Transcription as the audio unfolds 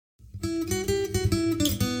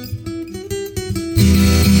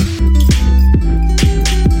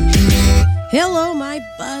Hello, my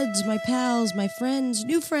buds, my pals, my friends,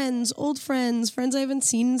 new friends, old friends, friends I haven't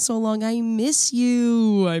seen in so long. I miss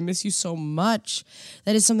you. I miss you so much.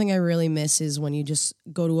 That is something I really miss, is when you just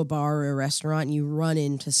go to a bar or a restaurant and you run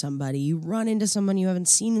into somebody. You run into someone you haven't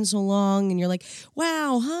seen in so long and you're like,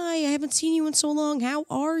 wow, hi, I haven't seen you in so long. How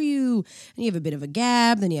are you? And you have a bit of a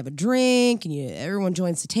gab, then you have a drink, and everyone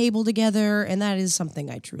joins the table together. And that is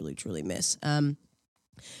something I truly, truly miss.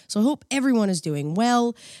 So I hope everyone is doing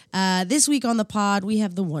well. This week on the pod, we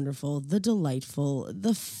have the wonderful, the delightful,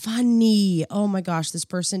 the funny. Oh my gosh, this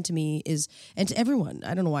person to me is, and to everyone,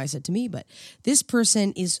 I don't know why I said to me, but this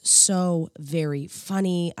person is so very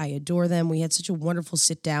funny. I adore them. We had such a wonderful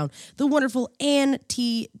sit down. The wonderful Ann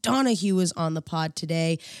T. Donahue is on the pod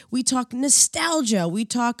today. We talk nostalgia. We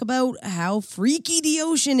talk about how freaky the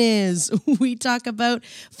ocean is. We talk about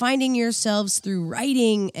finding yourselves through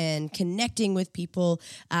writing and connecting with people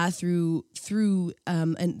through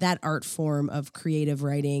and that art form of creative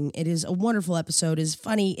writing. It is a wonderful episode. It is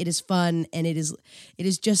funny, it is fun, and it is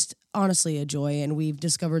just honestly a joy. And we've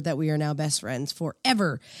discovered that we are now best friends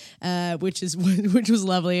forever, which was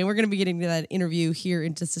lovely. And we're going to be getting to that interview here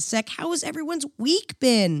in just a sec. How has everyone's week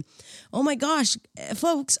been? Oh my gosh,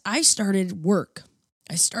 folks! I started work.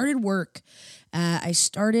 I started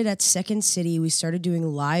at Second City. We started doing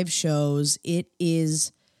live shows. It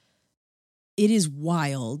is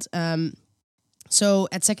wild. So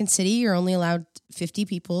at Second City, you're only allowed 50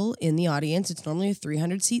 people in the audience. It's normally a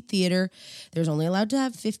 300-seat theater. There's only allowed to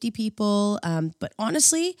have 50 people. But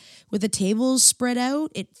honestly, with the tables spread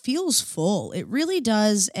out, it feels full. It really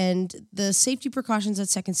does. And the safety precautions that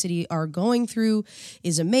Second City are going through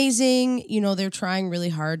is amazing. You know, they're trying really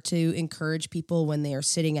hard to encourage people when they are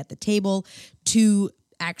sitting at the table to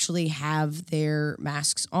actually have their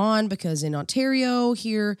masks on, because in Ontario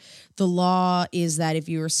here, the law is that if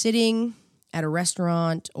you are sitting at a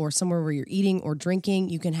restaurant or somewhere where you're eating or drinking,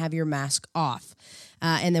 you can have your mask off.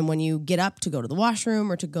 And then when you get up to go to the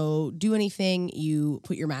washroom or to go do anything, you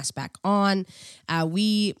put your mask back on.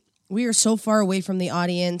 We are so far away from the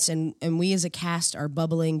audience, and we as a cast are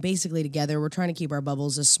bubbling basically together. We're trying to keep our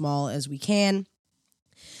bubbles as small as we can.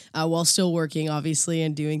 While still working, obviously,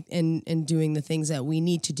 and doing the things that we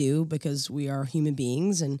need to do, because we are human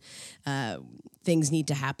beings and things need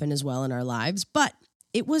to happen as well in our lives. But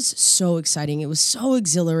it was so exciting. It was so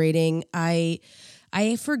exhilarating. I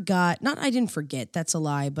didn't forget, that's a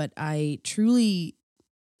lie, but I truly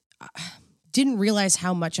didn't realize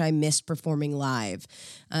how much I missed performing live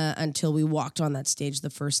until we walked on that stage the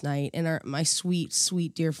first night. And my sweet,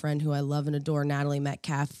 sweet dear friend who I love and adore, Natalie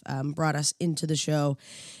Metcalf, brought us into the show.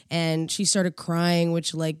 And she started crying,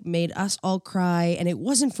 which made us all cry. And it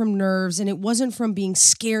wasn't from nerves, and it wasn't from being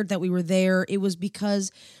scared that we were there. It was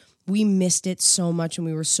because we missed it so much, and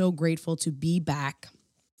we were so grateful to be back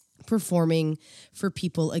performing for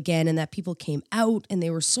people again, and that people came out and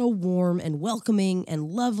they were so warm and welcoming and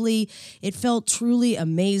lovely. It felt truly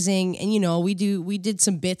amazing. And we did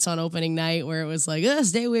some bits on opening night where it was like,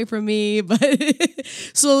 stay away from me, but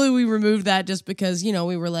slowly we removed that, just because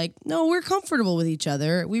we were like, no, we're comfortable with each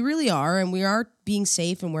other. We really are, and we are being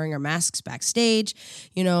safe and wearing our masks backstage.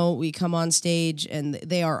 We come on stage and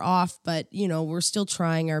they are off, but we're still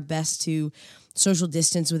trying our best to social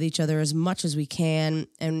distance with each other as much as we can.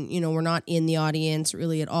 And, we're not in the audience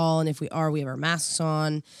really at all. And if we are, we have our masks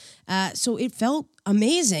on. So it felt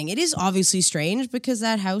amazing. It is obviously strange because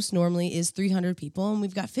that house normally is 300 people and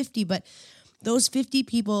we've got 50, but those 50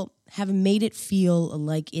 people have made it feel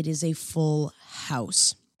like it is a full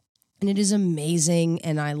house. And it is amazing,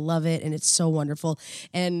 and I love it, and it's so wonderful.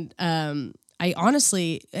 And I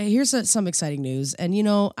honestly, here's some exciting news. And,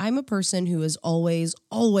 I'm a person who has always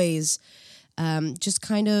just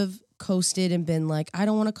kind of coasted and been like, I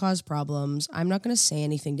don't want to cause problems. I'm not going to say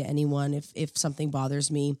anything to anyone if something bothers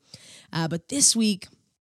me. But this week,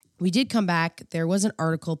 we did come back. There was an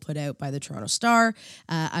article put out by the Toronto Star.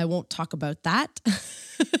 I won't talk about that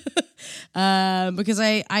because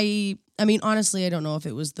I mean, honestly, I don't know if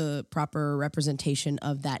it was the proper representation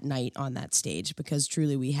of that night on that stage, because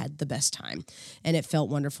truly we had the best time and it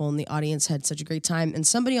felt wonderful and the audience had such a great time. And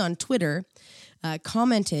somebody on Twitter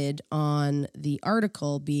commented on the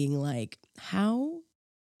article being like, how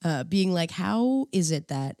is it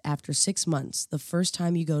that after 6 months, the first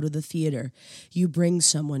time you go to the theater, you bring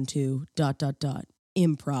someone to ...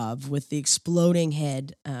 improv with the exploding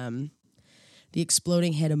head emoji.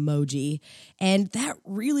 And that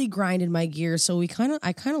really grinded my gears. So I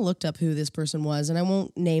kind of looked up who this person was, and I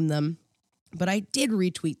won't name them, but I did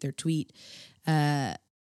retweet their tweet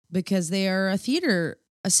because they are a theater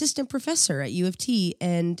assistant professor at U of T.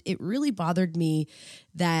 And it really bothered me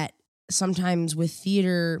that sometimes with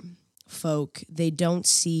theater folk, they don't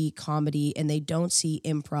see comedy and they don't see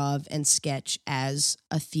improv and sketch as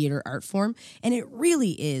a theater art form, and it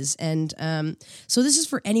really is. And so this is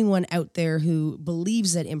for anyone out there who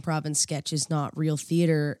believes that improv and sketch is not real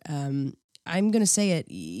theater. I'm going to say it,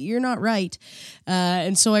 you're not right.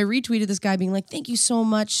 And so I retweeted this guy being like, thank you so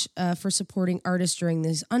much for supporting artists during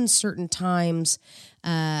these uncertain times.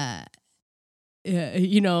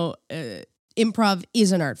 Improv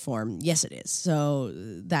is an art form. Yes, it is. So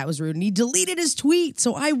that was rude. And he deleted his tweet.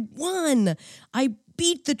 So I won. I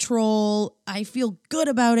beat the troll. I feel good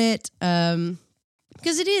about it.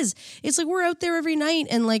 Because it is. It's like we're out there every night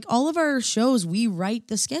and like all of our shows, we write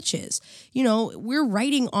the sketches. You know, we're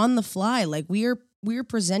writing on the fly. Like we're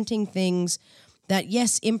presenting things that,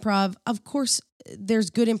 yes, improv, of course, there's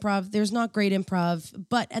good improv, there's not great improv.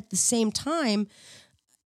 But at the same time,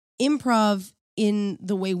 improv in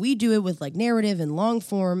the way we do it with like narrative and long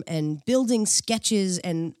form and building sketches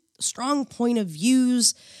and strong point of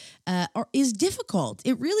views is difficult.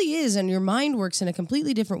 It really is. And your mind works in a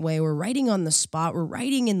completely different way. We're writing on the spot. We're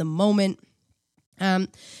writing in the moment.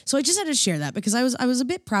 So I just had to share that because I was a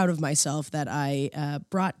bit proud of myself that I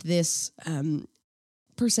brought this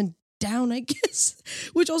person down, I guess,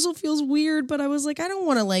 which also feels weird. But I was like, I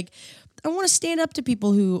want to stand up to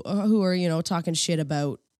people who are, you know, talking shit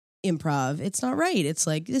about improv. It's not right. It's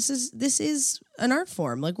like this is an art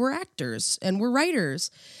form. Like we're actors and we're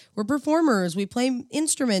writers, we're performers, we play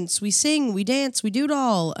instruments, we sing, we dance, we do it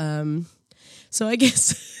all. So I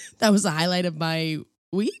guess that was the highlight of my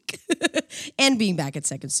week. And being back at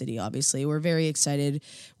Second City, obviously. We're very excited.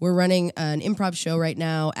 We're running an improv show right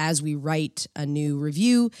now as we write a new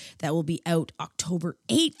review that will be out October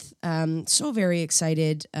 8th. So very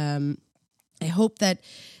excited. I hope that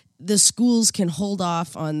the schools can hold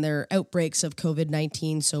off on their outbreaks of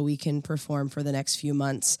COVID-19 so we can perform for the next few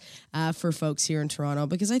months for folks here in Toronto,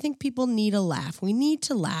 because I think people need a laugh. We need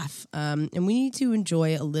to laugh, and we need to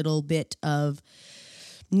enjoy a little bit of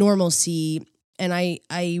normalcy. And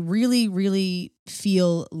I really, really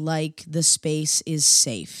feel like the space is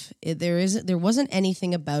safe. There wasn't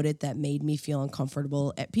anything about it that made me feel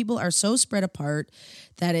uncomfortable. People are so spread apart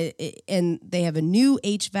that and they have a new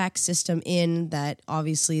HVAC system in that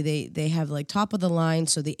obviously they have like top of the line,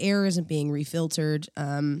 so the air isn't being refiltered.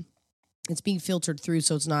 It's being filtered through,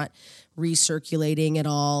 so it's not recirculating at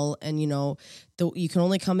all. And, you know, you can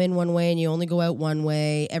only come in one way and you only go out one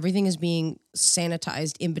way. Everything is being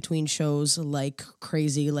sanitized in between shows like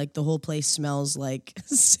crazy. Like the whole place smells like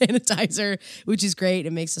sanitizer, which is great.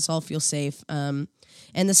 It makes us all feel safe.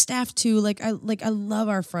 And the staff too, I love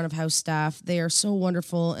our front of house staff. They are so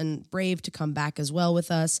wonderful and brave to come back as well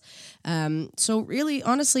with us. So really,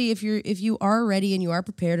 honestly, if you are ready and you are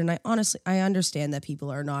prepared, and I understand that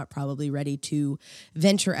people are not probably ready to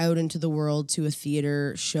venture out into the world to a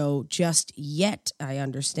theater show just yet. I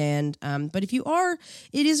understand. But if you are,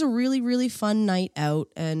 it is a really, really fun night out,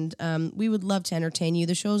 and we would love to entertain you.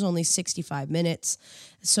 The show is only 65 minutes,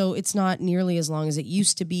 so it's not nearly as long as it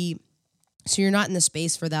used to be. So you're not in the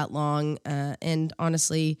space for that long, and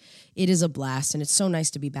honestly, it is a blast, and it's so nice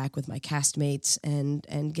to be back with my castmates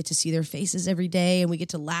and get to see their faces every day, and we get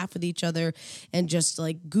to laugh with each other and just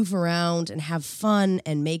like goof around and have fun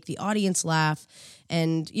and make the audience laugh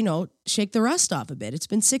and, you know, shake the rust off a bit. It's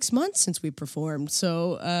been 6 months since we performed,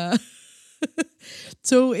 so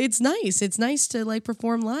so it's nice. It's nice to like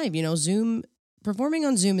perform live, you know. Performing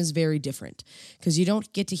on Zoom is very different because you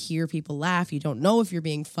don't get to hear people laugh. You don't know if you're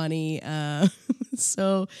being funny.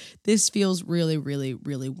 So this feels really, really,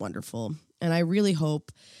 really wonderful. And I really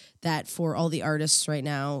hope that for all the artists right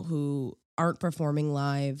now who aren't performing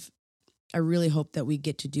live, I really hope that we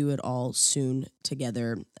get to do it all soon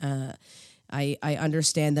together. I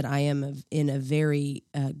understand that I am in a very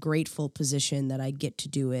grateful position that I get to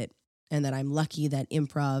do it, and that I'm lucky that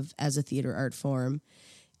improv as a theater art form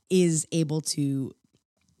is able to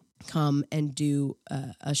come and do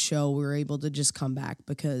a show. We're able to just come back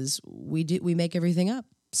because we make everything up.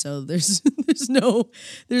 So there's no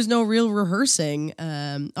real rehearsing.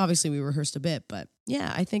 Obviously we rehearsed a bit, but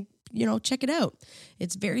yeah, I think, you know, check it out.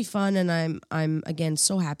 It's very fun, and I'm again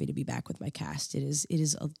so happy to be back with my cast. It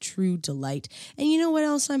is a true delight. And you know what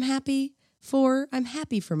else I'm happy for? I'm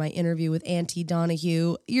happy for my interview with Auntie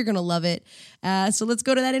Donahue. You're gonna love it. So let's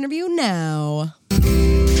go to that interview now.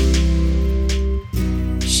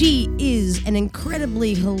 She is an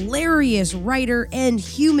incredibly hilarious writer and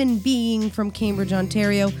human being from Cambridge,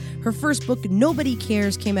 Ontario. Her first book, Nobody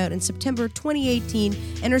Cares, came out in September 2018,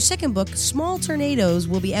 and her second book, Small Tornadoes,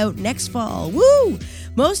 will be out next fall. Woo!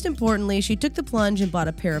 Most importantly, she took the plunge and bought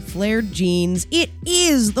a pair of flared jeans. It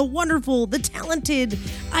is the wonderful, the talented,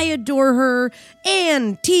 I adore her,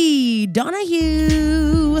 Ann T.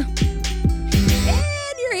 Donahue. And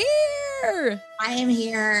you're here. I am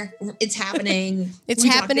here. It's happening. It's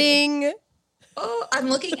happening. Oh, I'm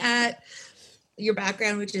looking at your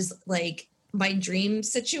background, which is like my dream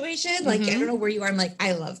situation. Like, I don't know where you are. I'm like,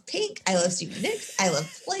 I love pink. I love Stevie Nicks. I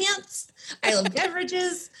love plants. I love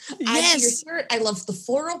beverages. Yes. I see your shirt. I love the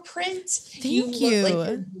floral print. Thank you. Look like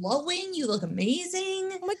you're glowing. You look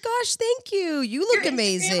amazing. Oh my gosh, thank you. You look Your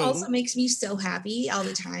amazing. Instagram also makes me so happy all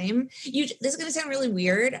the time. This is gonna sound really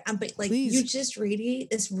weird, but like Please. You just radiate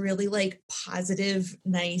this really like positive,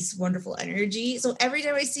 nice, wonderful energy. So every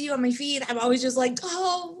time I see you on my feed, I'm always just like,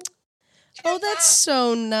 oh, that's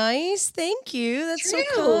so nice. Thank you. That's True.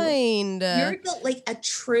 so kind. You're like a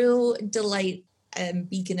true delight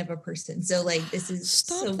beacon of a person. So like this is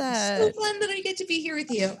so fun that I get to be here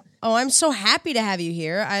with you. Oh, I'm so happy to have you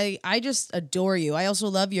here. I just adore you. I also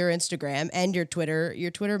love your Instagram and your Twitter.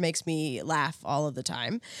 Your Twitter makes me laugh all of the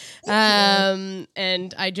time. And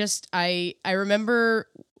I remember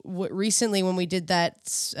recently when we did that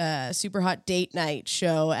super hot date night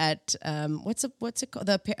show at what's it called?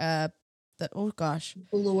 Oh gosh.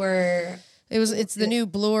 Bloor. It's the new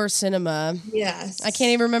Bloor Cinema. Yes. I can't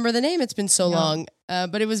even remember the name. It's been so long.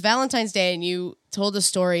 But it was Valentine's Day and you told a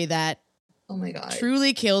story that oh my God,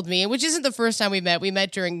 truly killed me, which isn't the first time we met. We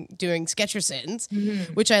met during doing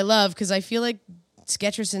Sketchersons, which I love because I feel like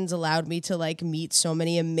Sketchersons allowed me to like meet so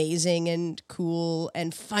many amazing and cool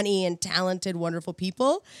and funny and talented, wonderful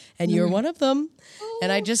people. And you're one of them. And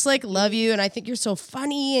I just like love you. And I think you're so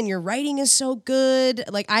funny and your writing is so good.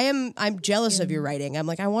 Like I'm jealous of your writing. I'm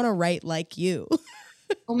like, I want to write like you.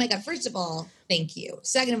 Oh my God. First of all, thank you.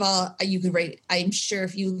 Second of all, you could write, I'm sure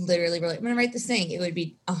if you literally were like, I'm going to write this thing, it would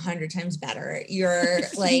be 100 times better. You're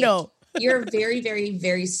like, you're a very, very,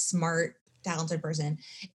 very smart, talented person.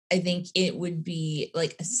 I think it would be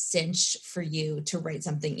like a cinch for you to write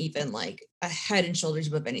something even like a head and shoulders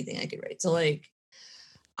above anything I could write. So like,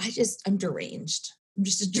 I'm deranged. I'm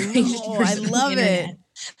just a deranged person. I love it.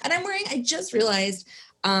 And I just realized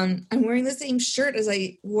I'm wearing the same shirt as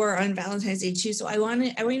I wore on Valentine's Day too. So I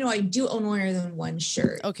want to know I do own more than one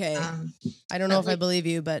shirt. Okay. I don't know if I believe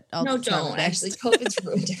you, but I'll don't actually. COVID's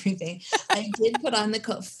ruined everything. I did put on the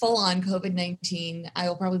full on COVID-19. I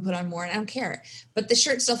will probably put on more and I don't care, but the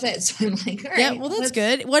shirt still fits. So I'm like, all right. Yeah. Well, that's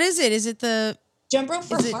good. What is it? Is it the Jump Rope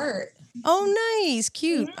for Heart? Oh, nice.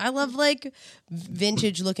 Cute. I love like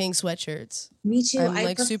vintage looking sweatshirts. Me too. I'm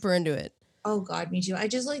like super into it. Oh God, me too. I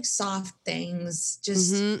just like soft things.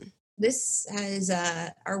 Just this has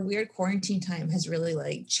our weird quarantine time has really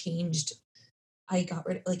like changed. I got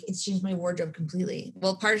rid of it's changed my wardrobe completely.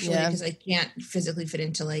 Well, partially because I can't physically fit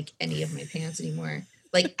into like any of my pants anymore,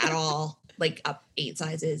 like at all, like up 8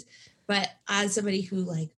 sizes. But as somebody who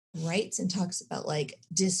like writes and talks about like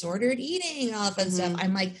disordered eating, all that fun stuff,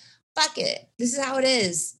 I'm like, fuck it. This is how it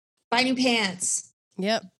is. Buy new pants.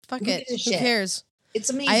 Yep. Fuck it. Who cares? It's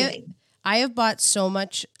amazing. I have bought so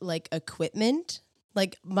much like equipment,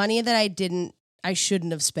 like money that I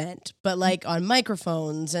shouldn't have spent, but like on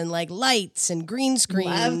microphones and like lights and green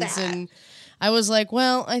screens. And I was like,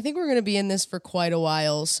 well, I think we're going to be in this for quite a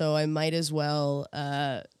while, so I might as well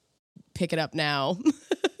pick it up now.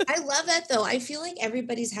 I love that though. I feel like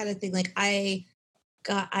everybody's had a thing. Like I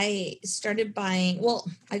started buying,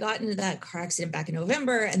 I got into that car accident back in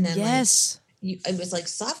November and then it was like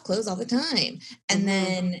soft clothes all the time. And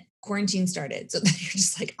then quarantine started. So then you're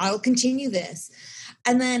just like, I'll continue this.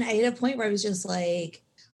 And then I hit a point where I was just like,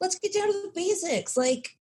 let's get down to the basics.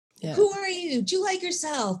 Like, who are you? Do you like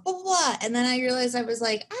yourself? Blah, blah, blah. And then I realized I was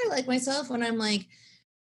like, I like myself when I'm like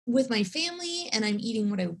with my family and I'm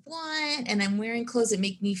eating what I want and I'm wearing clothes that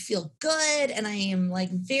make me feel good. And I am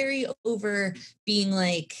like very over being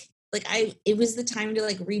like it was the time to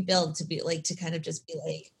like rebuild, to be like, to kind of just be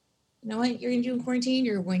like, you know what you're going to do in quarantine?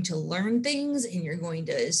 You're going to learn things and you're going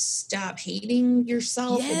to stop hating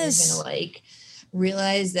yourself. Yes. And you're going to like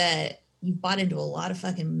realize that you bought into a lot of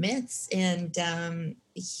fucking myths and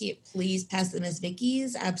please pass them as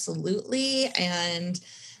Vickies. Absolutely. And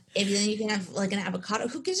if then you can have like an avocado,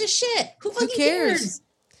 who gives a shit? Who fucking cares?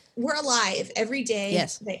 We're alive every day.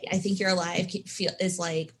 Yes. I think you're alive. Is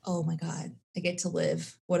like, oh my God, I get to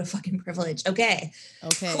live. What a fucking privilege. Okay.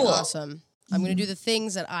 Cool. Awesome. I'm going to do the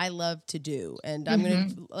things that I love to do. And I'm going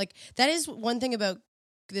to like, that is one thing about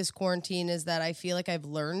this quarantine is that I feel like I've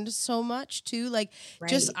learned so much too. Like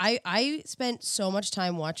Right. I spent so much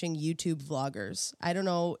time watching YouTube vloggers. I don't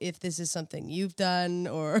know if this is something you've done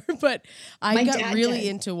or, but I My got dad really does.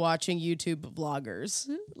 into watching YouTube vloggers.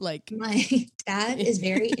 Like My dad is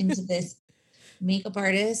very into this makeup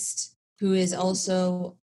artist who is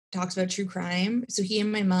also talks about true crime. So he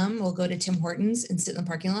and my mom will go to Tim Hortons and sit in the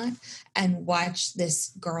parking lot and watch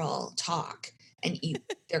this girl talk and eat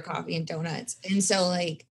their coffee and donuts. And so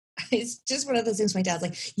like it's just one of those things. My dad's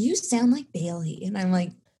like, "You sound like Bailey," and I'm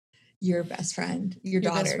like, "Your best friend, your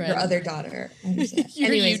daughter, your other daughter." Your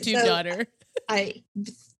Anyways, YouTube daughter. I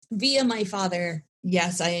via my father.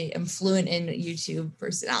 Yes, I am fluent in YouTube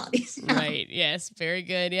personalities now. Right. Yes. Very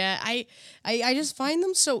good. Yeah. I just find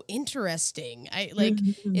them so interesting. I like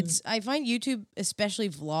I find YouTube, especially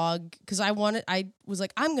vlog, because I was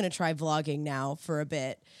like, I'm going to try vlogging now for a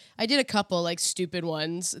bit. I did a couple like stupid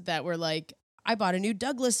ones that were like, I bought a new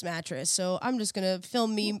Douglas mattress, so I'm just going to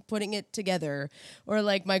film me putting it together. Or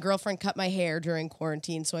like my girlfriend cut my hair during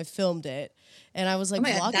quarantine, so I filmed it. And I was like,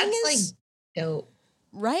 vlogging God, that's is like dope.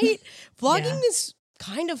 Right? Vlogging is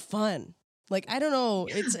kind of fun. Like, I don't know.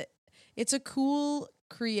 It's a cool,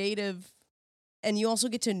 creative, and you also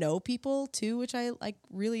get to know people too, which I like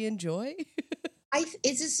really enjoy.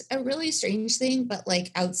 It's just a really strange thing, but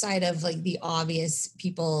like outside of like the obvious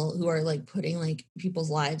people who are like putting like people's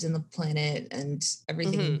lives in the planet and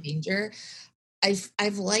everything in danger,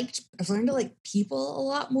 I've learned to like people a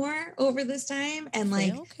lot more over this time. And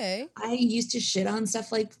like I used to shit on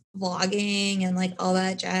stuff like vlogging and like all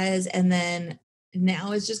that jazz. And then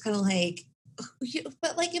now it's just kind of like,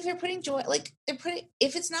 but like if they're putting joy, like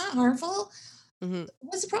if it's not harmful,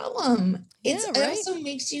 what's the problem? It also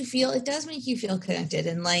makes you feel, it does make you feel connected.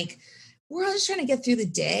 And like, we're all just trying to get through the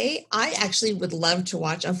day. I actually would love to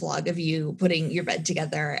watch a vlog of you putting your bed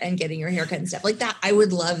together and getting your haircut and stuff like that. I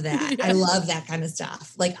would love that. I love that kind of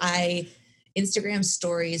stuff. Like Instagram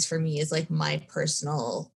stories for me is like my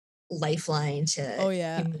personal lifeline to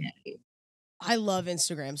humanity. I love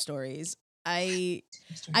Instagram stories. I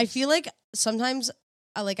feel like sometimes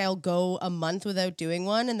I'll go a month without doing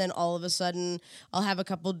one, and then all of a sudden I'll have a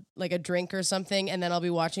couple, like a drink or something, and then I'll be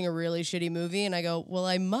watching a really shitty movie, and I go, well,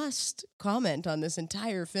 I must comment on this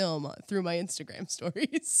entire film through my Instagram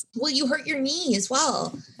stories. Well, you hurt your knee as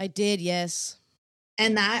well. I did, yes.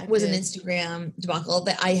 And that was an Instagram debacle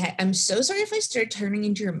that I'm so sorry if I started turning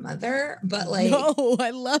into your mother, but like, no, I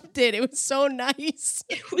loved it. It was so nice.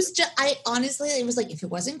 It was just, it was like, if it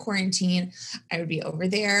wasn't quarantine, I would be over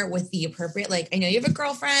there with the appropriate, like, I know you have a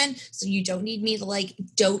girlfriend, so you don't need me to like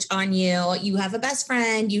dote on you. You have a best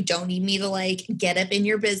friend. You don't need me to like get up in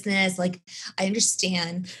your business. Like, I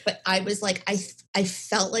understand. But I was like, I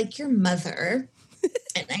felt like your mother.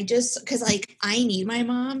 And I just, because like I need my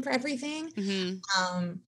mom for everything.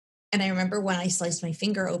 And I remember when I sliced my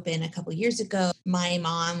finger open a couple years ago, my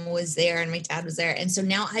mom was there and my dad was there. And so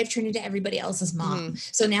now I've turned into everybody else's mom.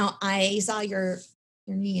 So now I saw your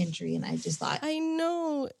knee injury and I just thought, I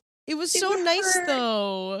know. It was so nice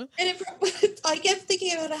though. And I kept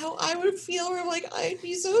thinking about how I would feel where I'm like, I'd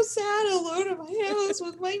be so sad alone in my house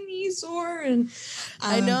with my knee sore. And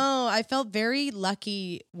I know. I felt very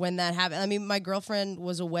lucky when that happened. I mean, my girlfriend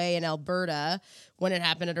was away in Alberta when it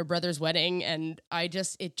happened at her brother's wedding. And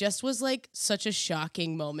it just was like such a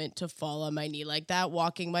shocking moment to fall on my knee like that,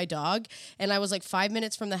 walking my dog. And I was like 5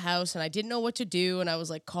 minutes from the house and I didn't know what to do. And I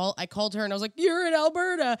was like, I called her and I was like, you're in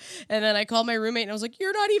Alberta. And then I called my roommate and I was like,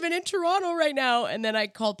 you're not even in Toronto right now. And then I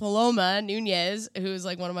called Paloma Nunez, who's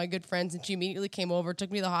like one of my good friends. And she immediately came over,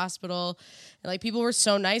 took me to the hospital. And like people were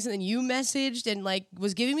so nice. And then you messaged and like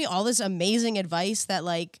was giving me all this amazing advice that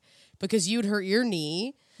like, because you'd hurt your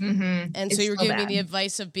knee. And so you were giving me the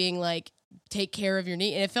advice of being like, take care of your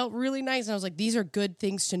knee. And it felt really nice. And I was like, these are good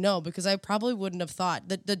things to know because I probably wouldn't have thought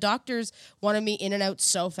that the doctors wanted me in and out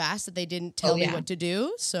so fast that they didn't tell me what to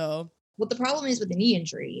do. So what the problem is with the knee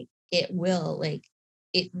injury, it will like,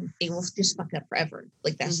 it will just fuck up forever.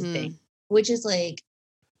 Like that's the thing, which is like,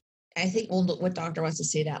 I think what doctor wants to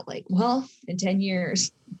say that like, well, in 10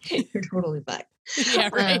 years, you're totally fucked. Yeah,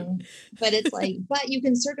 right. But it's like, but you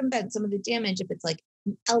can circumvent some of the damage if it's like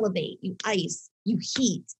you elevate, you ice, you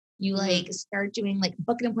heat, you like start doing like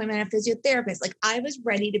book an appointment at a physiotherapist. Like I was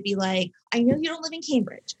ready to be like, I know you don't live in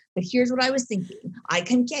Cambridge, but here's what I was thinking. I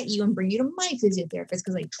can get you and bring you to my physiotherapist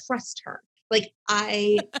because I trust her. Like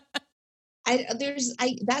I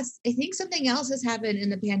think something else has happened in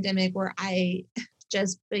the pandemic where I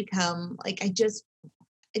just become like, I just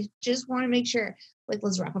want to make sure, like,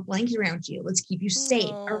 let's wrap a blanket around you. Let's keep you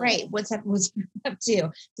safe. All right. What's up to?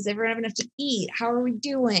 Does everyone have enough to eat? How are we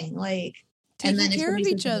doing? Like, taking care of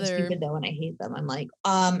each other. Stupid though, and I hate them. I'm like,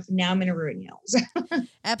 now I'm gonna ruin yours.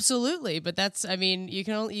 Absolutely, but that's, I mean, you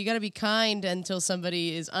got to be kind until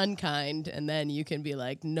somebody is unkind, and then you can be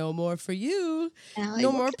like, no more for you,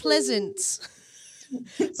 no more pleasant.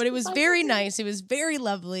 But it was very nice. It was very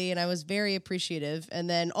lovely, and I was very appreciative. And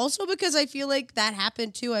then also because I feel like that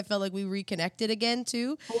happened too. I felt like we reconnected again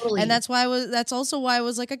too. Totally. And that's also why I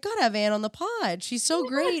was like, I gotta have Anne on the pod. She's so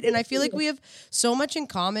great. And I feel like we have so much in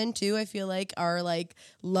common too. I feel like our like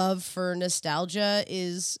love for nostalgia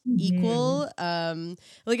is equal.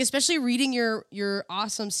 Like especially reading your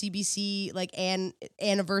awesome CBC like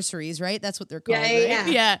anniversaries, right? That's what they're called.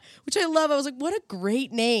 Yeah. Which I love. I was like, what a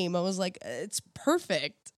great name. I was like, it's perfect.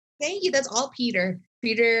 Thank you. That's all Peter.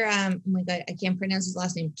 Peter, oh my God, I can't pronounce his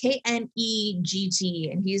last name. Kneght, and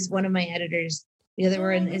he's one of my editors. The other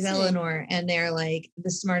one is Eleanor, and they're like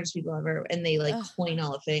the smartest people ever, and they like coin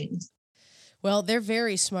all the things. Well, they're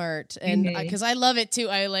very smart, and because I love it too.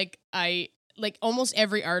 I like almost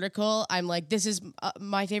every article. I'm like, this is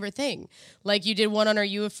my favorite thing. Like you did one on Are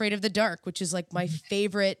You Afraid of the Dark, which is like my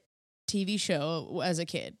favorite TV show as a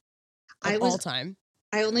kid of all time.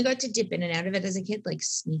 I only got to dip in and out of it as a kid, like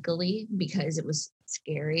sneakily, because it was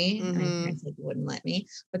scary. My parents like wouldn't let me.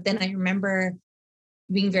 But then I remember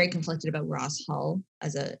being very conflicted about Ross Hull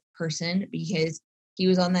as a person because he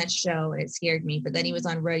was on that show and it scared me. But then he was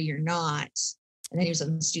on Ready or Not, and then he was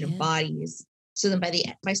on Student Bodies. So then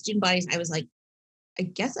by Student Bodies, I was like, I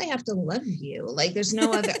guess I have to love you. Like, there's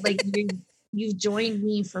no other like you've joined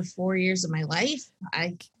me for 4 years of my life.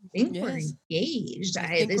 I think we're engaged.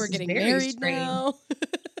 I think we're getting married now.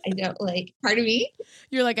 I know, like, pardon me?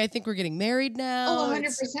 You're like, I think we're getting married now. Oh,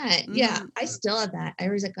 100%. Yeah, I still have that.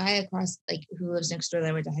 There was a guy across, like, who lives next door that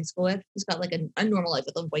I went to high school with. He's got, like, a normal life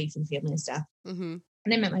with a wife and family and stuff. And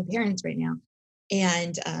I met my parents right now.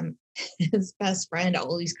 And his best friend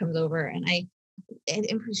always comes over. And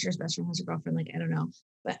I'm pretty sure his best friend has a girlfriend. Like, I don't know.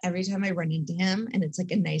 But every time I run into him and it's,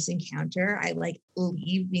 like, a nice encounter, I, like,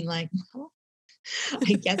 leave being like, well,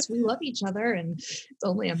 I guess we love each other and it's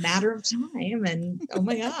only a matter of time. And oh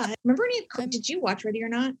my God. Remember did you watch Ready or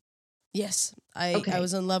Not? Yes. I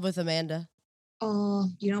was in love with Amanda. Oh,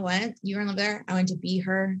 you know what? You were in love there. I went to be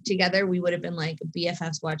her together. We would have been like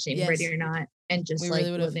BFFs watching Ready or Not and just like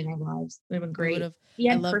really living our lives. It would have been great. He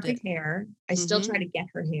had perfect hair. I still try to get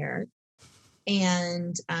her hair.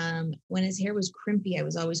 And when his hair was crimpy, I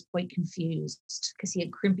was always quite confused because he had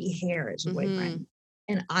crimpy hair as a boyfriend.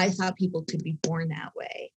 And I thought people could be born that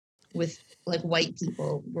way with like white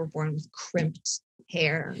people were born with crimped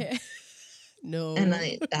hair. No. And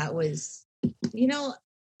that was,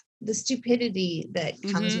 the stupidity that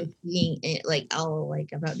comes with being like,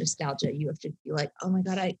 about nostalgia. You have to be like, oh my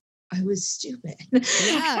God, I was stupid.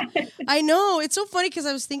 Yeah, I know. It's so funny because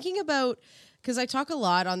I was thinking about, because I talk a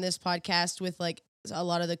lot on this podcast with like a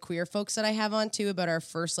lot of the queer folks that I have on too about our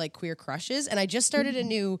first like queer crushes. And I just started a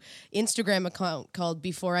new Instagram account called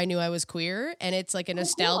Before I Knew I Was Queer. And it's like a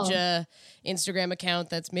nostalgia Instagram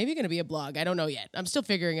account that's maybe going to be a blog. I don't know yet. I'm still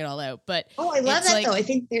figuring it all out. But I love that though. I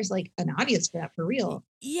think there's like an audience for that for real.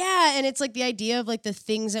 Yeah. And it's like the idea of like the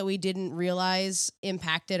things that we didn't realize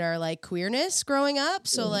impacted our like queerness growing up.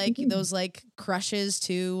 So like those like crushes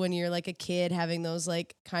too, when you're like a kid having those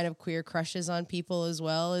like kind of queer crushes on people as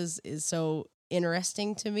well is so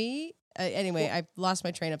interesting to me. Anyway, I lost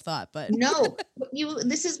my train of thought, but no,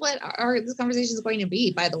 this is what this conversation is going to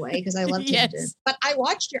be, by the way, because I love tangents. But I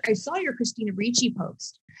saw your Christina Ricci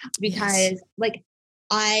post because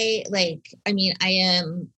I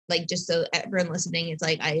am like, just so everyone listening, it's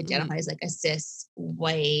like I identify as like a cis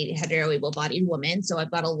white hetero able-bodied woman. So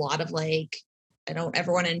I've got a lot of like, I don't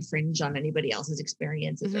ever want to infringe on anybody else's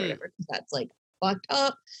experiences or whatever, because that's like fucked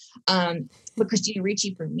up. But Christina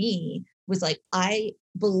Ricci for me was like, I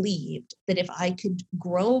believed that if I could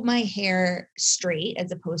grow my hair straight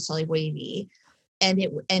as opposed to like wavy, and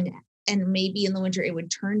maybe in the winter it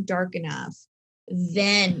would turn dark enough,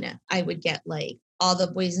 then I would get like all the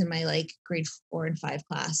boys in my like grade 4 and 5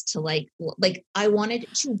 class to like I wanted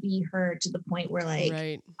to be her to the point where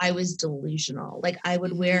like I was delusional. Like I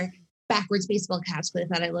would wear backwards baseball caps, but I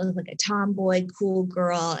thought I looked like a tomboy, cool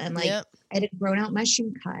girl, and like I had a grown out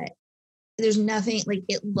mushroom cut. There's nothing like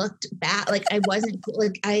it looked bad. Like I wasn't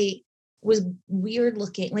like I was weird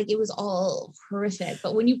looking. Like it was all horrific.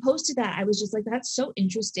 But when you posted that, I was just like, that's so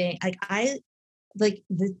interesting. Like I like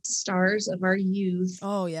the stars of our youth.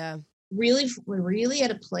 Oh yeah. We're really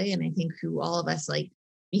at a play, and I think who all of us like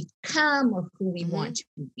become or who we want to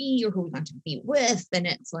be or who we want to be with. And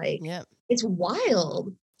it's like it's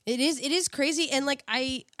wild. It is crazy. And like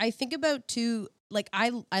I think about too, like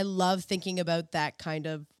I love thinking about that kind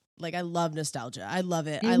of Like, I love nostalgia. I love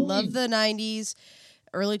it. Mm-hmm. I love the 90s,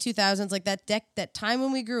 early 2000s, like that time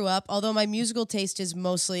when we grew up, although my musical taste is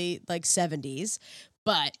mostly like 70s,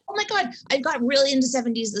 but oh my God, I got really into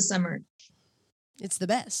 70s this summer. It's the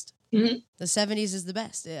best. Mm-hmm. The 70s is the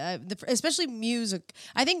best, especially music.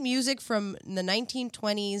 I think music from the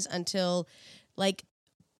 1920s until like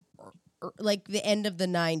the end of the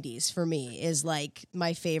 90s for me is like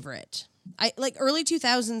my favorite. I like early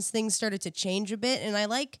 2000s things started to change a bit, and I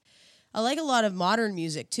like a lot of modern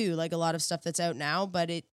music too, like a lot of stuff that's out now, but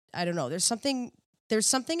I don't know, there's something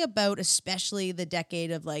about especially the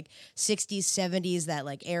decade of like 60s, 70s, that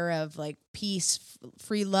like era of like peace,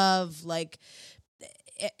 free love, like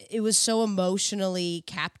it was so emotionally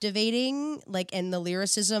captivating, like, and the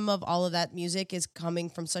lyricism of all of that music is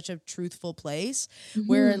coming from such a truthful place. Mm-hmm.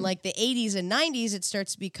 Where in like the 80s and 90s, it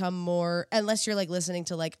starts to become more, unless you're like listening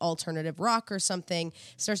to like alternative rock or something,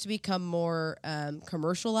 it starts to become more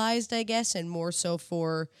commercialized, I guess, and more so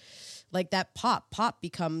for like that pop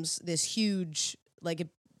becomes this huge, like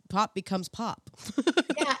pop becomes pop.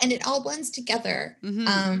 Yeah, and it all blends together.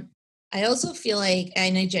 Mm-hmm. I also feel like,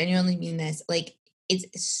 and I genuinely mean this, like,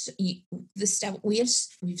 it's the stuff we have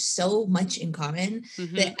so much in common.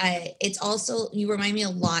 Mm-hmm. That it's also, you remind me a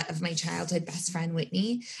lot of my childhood best friend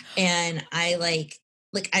Whitney, and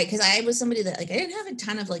because I was somebody that like I didn't have a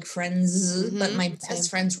ton of like friends, mm-hmm. but my best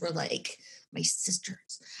friends were like my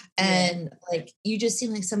sisters, and like you just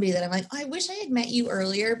seem like somebody that I'm like, oh, I wish I had met you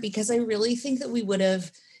earlier, because I really think that we would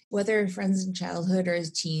have, whether friends in childhood or as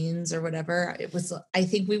teens or whatever, I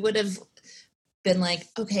think we would have been like,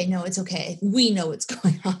 okay, no, it's okay. We know what's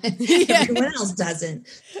going on. Everyone else doesn't.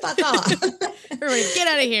 Fuck off. Everybody, get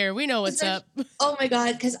out of here. We know what's up. Oh my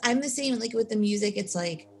God. Because I'm the same, like with the music, it's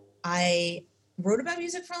like, I wrote about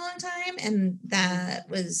music for a long time. And that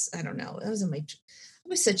was, I don't know, I was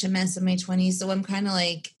such a mess in my 20s. So I'm kind of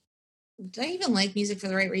like, did I even like music for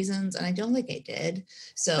the right reasons? And I don't think I did.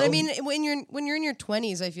 So, but I mean, when you're in your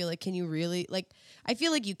 20s, I feel like, can you really like, I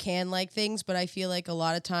feel like you can like things, but I feel like a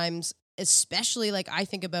lot of times, especially like I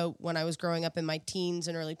think about when I was growing up in my teens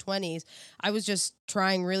and early 20s, I was just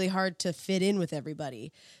trying really hard to fit in with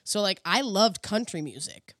everybody. So like I loved country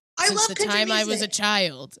music since the time I was a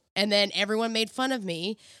child, and then everyone made fun of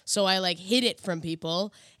me, so I like hid it from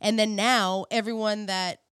people, and then now everyone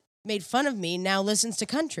that made fun of me now listens to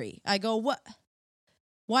country. I go, what?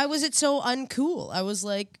 Why was it so uncool? I was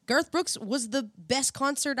like, Garth Brooks was the best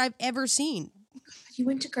concert I've ever seen. You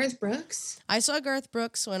went to Garth Brooks? I saw Garth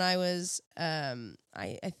Brooks when I was,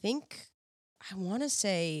 I think, I want to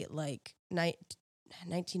say like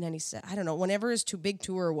 1997. I don't know, whenever his big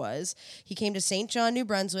tour was. He came to St. John, New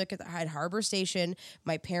Brunswick at Harbor Station.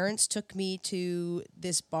 My parents took me to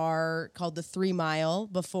this bar called the 3 Mile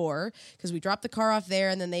before, because we dropped the car off there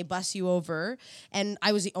and then they bus you over. And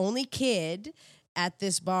I was the only kid at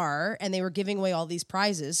this bar, and they were giving away all these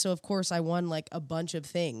prizes. So of course I won like a bunch of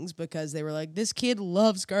things because they were like, this kid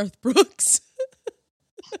loves Garth Brooks.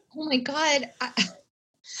 Oh my God.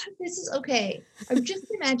 This is okay. I'm just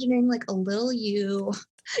imagining like a little you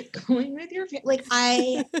going with your, like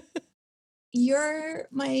you're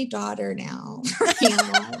my daughter now.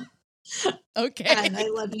 Okay. And I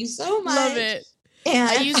love you so much. Love it. And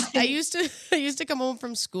I used to come home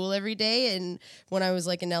from school every day, and when I was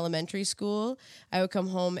like in elementary school, I would come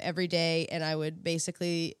home every day and I would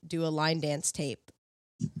basically do a line dance tape.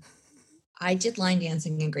 I did line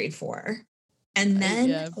dancing in grade 4. And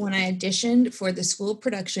then when I auditioned for the school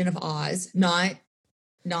production of Oz, not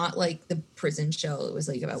like the prison show, it was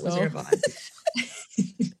like about Wizard of Oz.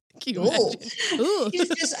 Ooh.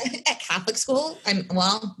 Just at Catholic school. I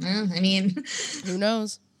mean, who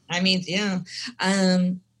knows? I mean, yeah.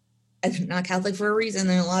 I'm not Catholic for a reason.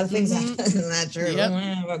 There are a lot of things happen in that church.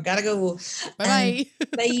 Yep. Gotta go. Bye.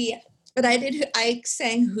 But I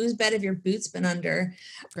sang "Whose Bed Have Your Boots Been Under?"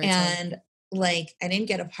 Great and song. Like I didn't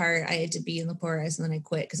get a part. I had to be in the chorus, and then I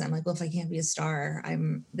quit because I'm like, well, if I can't be a star,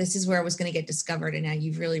 this is where I was going to get discovered, and now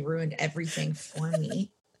you've really ruined everything for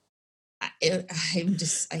me. I hate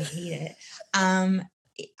it.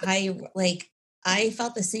 I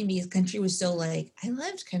felt the same because country was so like, I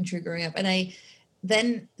loved country growing up. And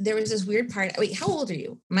then there was this weird part. Wait, how old are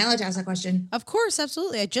you? Am I allowed to ask that question? Of course,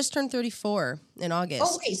 absolutely. I just turned 34 in August.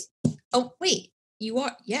 Oh, okay. Oh, wait, you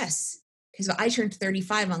are? Yes. Because I turned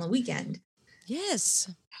 35 on the weekend.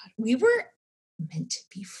 Yes. We were meant to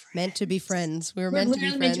be friends. Meant to be friends. We were meant to be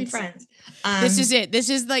friends. Meant to be friends. This is it. This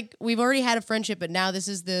is like, we've already had a friendship, but now this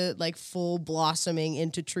is the like full blossoming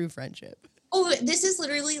into true friendship. Oh, this is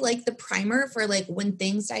literally like the primer for like when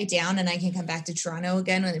things die down and I can come back to Toronto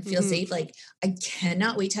again when it feels safe. Like I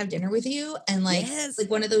cannot wait to have dinner with you. And like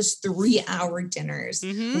one of those 3-hour dinners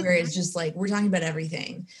where it's just like, we're talking about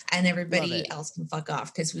everything and everybody else can fuck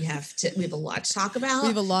off because we have a lot to talk about. We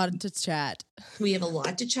have a lot to chat. We have a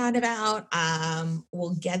lot to chat about.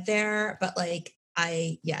 We'll get there, but like,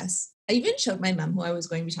 I even showed my mom who I was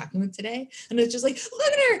going to be talking with today. And it's just like, look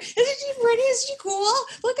at her. Isn't she pretty? Is she cool?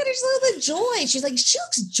 Look at her. Look at the joy. She's like, she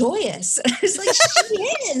looks joyous. I was like, she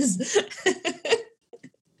is.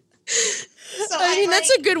 So I mean, that's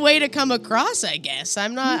a good way to come across, I guess.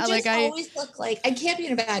 I'm not like, I always look like I can't be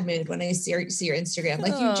in a bad mood when I see your Instagram.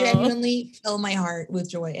 Like you genuinely fill my heart with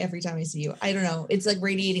joy every time I see you. I don't know. It's like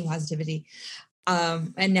radiating positivity.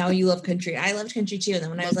 And now you love country. I loved country too. And then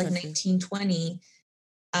when I was like 19, 20,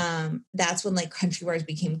 that's when like country bars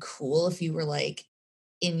became cool if you were like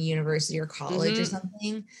in university or college or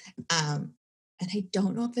something. And I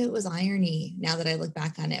don't know if it was irony now that I look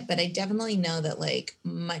back on it, but I definitely know that like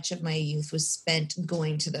much of my youth was spent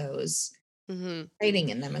going to those, writing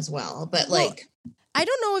in them as well. But like, I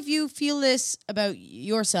don't know if you feel this about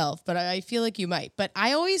yourself, but I feel like you might. But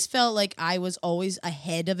I always felt like I was always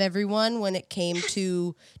ahead of everyone when it came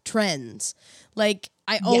to trends. Like,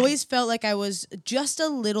 I always felt like I was just a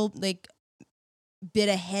little, like, bit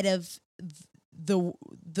ahead of the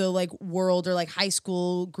like world or like high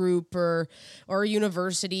school group or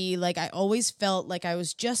university. Like, I always felt like I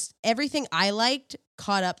was just, everything I liked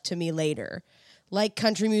caught up to me later. Like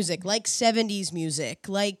country music, like 70s music,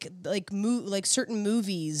 like certain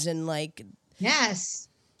movies and like. Yes.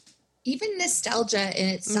 Even nostalgia in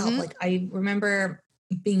itself. Like I remember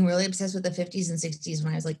being really obsessed with the 50s and 60s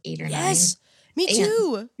when I was like 8 or 9. Yes, me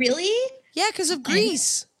too. Really? Yeah, because of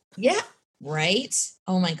Grease. Yeah, right.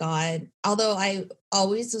 Oh my God. Although I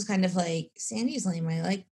always was kind of like, Sandy's lame. I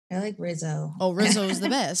like Rizzo. Oh, Rizzo is the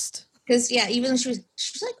best. Because even though she was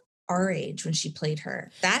like our age when she played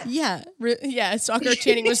her. Soccer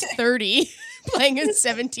Channing was 30 playing a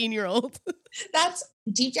 17-year-old. That's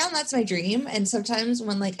deep down, that's my dream. And sometimes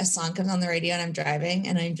when like a song comes on the radio and I'm driving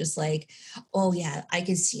and I'm just like, oh yeah, I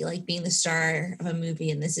could see like being the star of a movie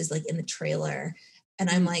and this is like in the trailer and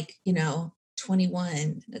I'm like,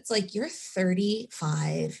 21. It's like, you're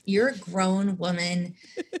 35, you're a grown woman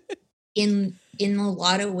in a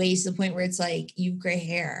lot of ways, to the point where it's like, you have gray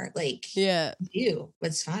hair. Like,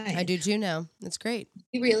 it's fine. I do too now. It's great.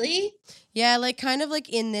 You really? Yeah, like kind of like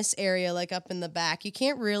in this area, like up in the back. You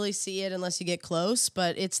can't really see it unless you get close,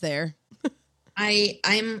 but it's there.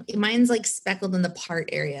 Mine's like speckled in the part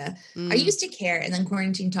area. I used to care, and then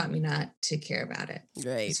quarantine taught me not to care about it.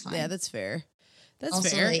 Right. Yeah, that's fair. That's also,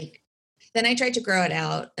 fair. Like, then I tried to grow it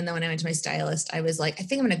out. And then when I went to my stylist, I was like, I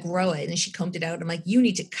think I'm going to grow it. And then she combed it out. I'm like, you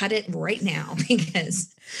need to cut it right now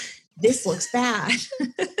because this looks bad.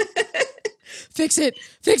 Fix it,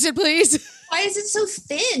 please. Why is it so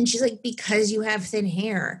thin? She's like, because you have thin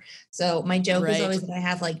hair. So my joke is always that I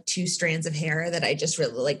have like 2 strands of hair that I just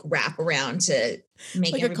really like wrap around to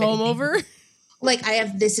make like a comb over. Like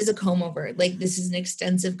this is a comb over. Like this is an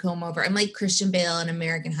extensive comb over. I'm like Christian Bale in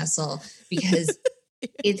American Hustle because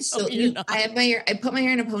it's so. I put my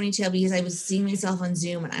hair in a ponytail because I was seeing myself on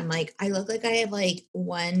Zoom, and I'm like, I look like I have like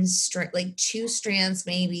 2 strands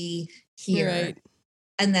maybe here. Right.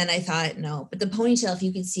 And then I thought, no, but the ponytail, if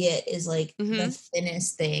you can see it, is like the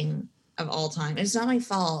thinnest thing of all time. It's not my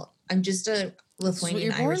fault. I'm just a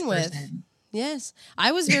Lithuanian Irish person. Yes,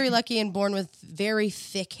 I was very lucky and born with very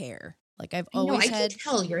thick hair. Like I've always had. I can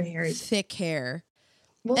tell your hair is thick hair,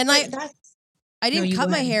 well, and I didn't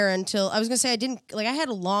cut my hair until I was gonna say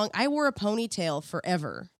I wore a ponytail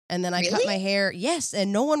forever, and then I cut my hair. Yes,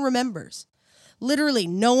 and no one remembers. Literally,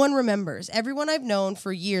 no one remembers. Everyone I've known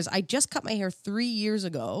for years. I just cut my hair 3 years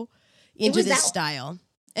ago into this style.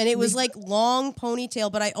 And it was like long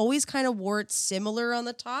ponytail, but I always kind of wore it similar on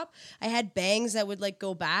the top. I had bangs that would like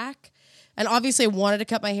go back. And obviously I wanted to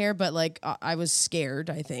cut my hair, but like I was scared,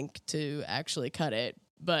 I think, to actually cut it.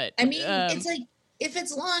 But I mean, it's like if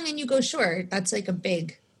it's long and you go short, that's like a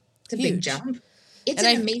big jump. It's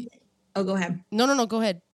amazing. Oh, go ahead. No, go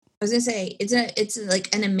ahead. I was gonna say it's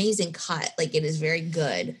like an amazing cut. Like it is very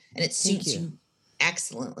good and it suits you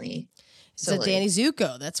excellently. It's a Danny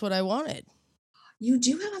Zuko. That's what I wanted. You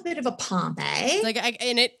do have a bit of a pomp, eh? Like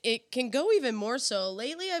and it can go even more so.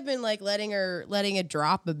 Lately I've been like letting it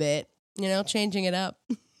drop a bit, changing it up.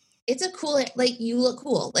 It's a cool, like you look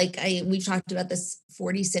cool. Like we've talked about this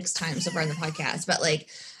 46 times so far in the podcast, but like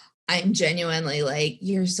I'm genuinely like,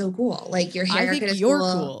 you're so cool. Like your haircut is you're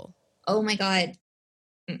cool. Oh my God.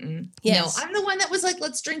 Yes. No, I'm the one that was like,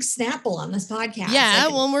 let's drink Snapple on this podcast. Yeah,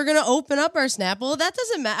 well, we're going to open up our Snapple. That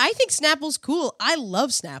doesn't matter. I think Snapple's cool. I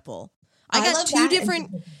love Snapple. I got two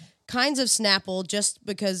different kinds of Snapple just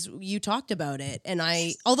because you talked about it. And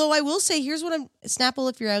although I will say, here's what Snapple,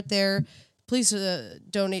 if you're out there, please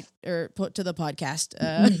donate or put to the podcast.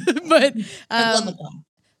 But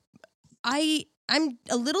I'm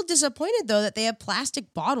a little disappointed, though, that they have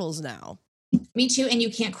plastic bottles now. Me too, and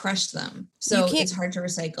you can't crush them. So it's hard to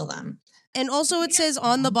recycle them. And also it says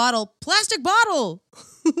on the bottle, plastic bottle.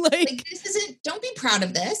 like this isn't, don't be proud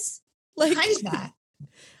of this. What kind is that?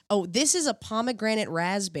 Oh, this is a pomegranate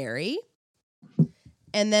raspberry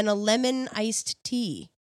and then a lemon iced tea.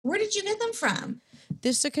 Where did you get them from?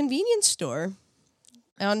 This is a convenience store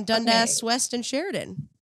on Dundas West and Sheridan.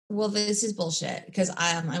 Well, this is bullshit because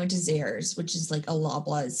I went to Zares, which is like a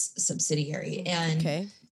Loblaws subsidiary, and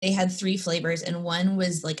they had 3 flavors, and one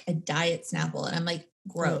was like a diet Snapple, and I'm like,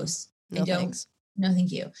 gross. No, thanks. No,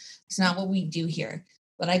 thank you. It's not what we do here.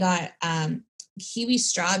 But I got kiwi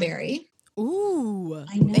strawberry. Ooh,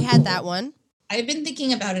 they had that one. I've been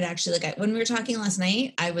thinking about it actually. Like when we were talking last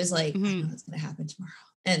night, I was like, I know what's going to happen tomorrow.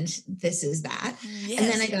 And this is that. Yes.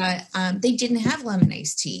 And then I got, they didn't have lemon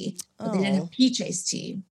iced tea, but they didn't have peach iced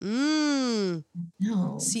tea. No.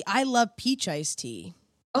 See, I love peach iced tea.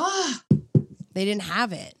 Oh. They didn't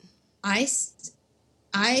have it. I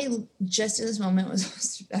just in this moment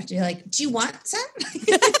was about to be like, do you want some?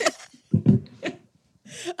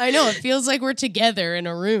 I know. It feels like we're together in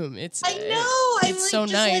a room. I know. It's so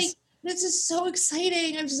nice. Like, this is so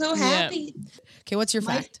exciting. I'm so happy. Yeah. Okay, what's your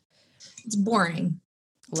fact? It's boring.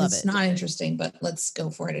 It's not interesting, but let's go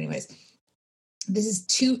for it anyways. This is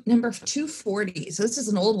number 240. So this is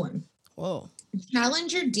an old one. Whoa.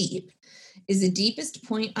 Challenger Deep is the deepest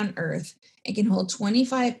point on Earth and can hold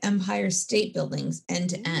 25 Empire State Buildings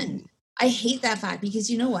end to end. I hate that fact because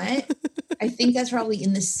you know what? I think that's probably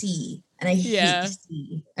in the sea, and I hate the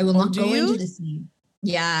sea. I will not go into the sea.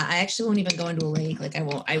 Yeah, I actually won't even go into a lake. Like I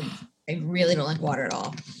won't. I really don't like water at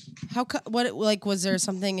all. Was there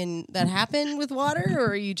something that happened with water, or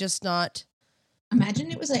are you just not?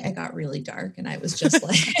 Imagine it was like I got really dark and I was just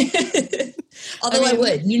like, although I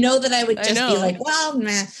would, that I would just be like, well,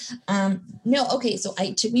 nah. No, okay. So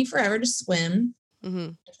it took me forever to swim. Mm-hmm.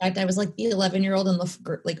 In fact, I was like the 11-year-old in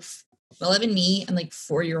the 11 me and like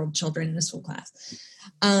 4-year-old children in a school class.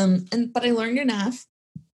 But I learned enough.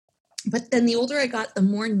 But then the older I got, the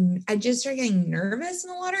more I just started getting nervous in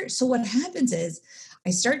the water. So what happens is I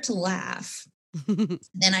start to laugh.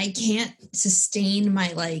 Then I can't sustain my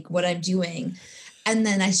what I'm doing. And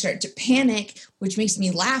then I start to panic, which makes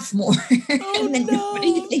me laugh more. And then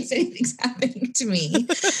nobody thinks anything's happening to me.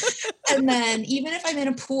 And then even if I'm in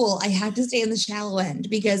a pool, I have to stay in the shallow end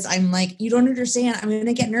because I'm like, you don't understand. I'm going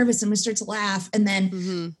to get nervous. I'm going to start to laugh. And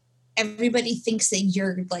then everybody thinks that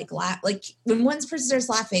you're like when one person starts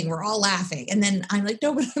laughing, we're all laughing. And then I'm like,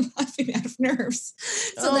 no, but I'm laughing out of nerves.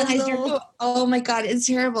 So then I start to go, oh my God, it's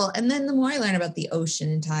terrible. And then the more I learn about the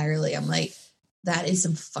ocean entirely, I'm like, that is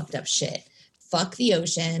some fucked up shit. Fuck the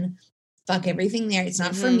ocean. Fuck everything there. It's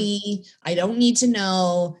not for me. I don't need to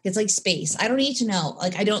know. It's like space. I don't need to know.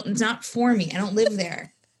 It's not for me. I don't live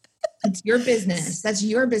there. It's your business. That's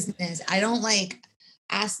your business. I don't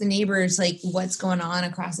ask the neighbors what's going on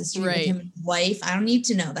across the street with him and his wife. I don't need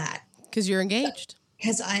to know that. Because you're engaged.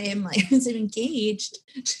 Because I am I'm engaged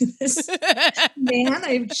to this man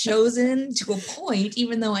I've chosen to a point,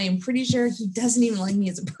 even though I am pretty sure he doesn't even like me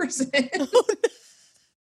as a person.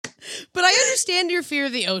 But I understand your fear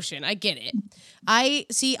of the ocean. I get it.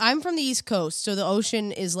 I'm from the East Coast, so the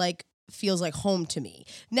ocean is feels like home to me.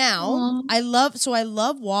 Now, I love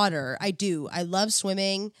water. I do. I love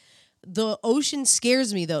swimming. The ocean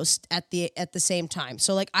scares me though at the same time.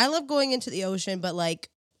 So I love going into the ocean, but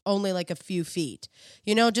only a few feet,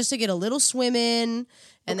 just to get a little swim in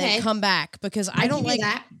and then come back because I don't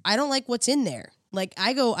like what's in there.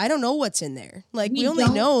 I don't know what's in there. We only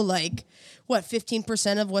know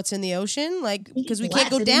 15% of what's in the ocean, because we can't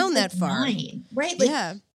go down that far. Right.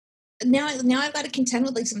 Yeah. Now I've got to contend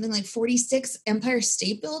with something 46 Empire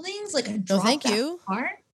State Buildings. I dropped thank you.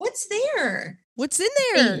 Far. What's there? What's in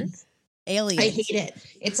there? Aliens. I hate it.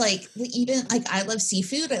 It's even I love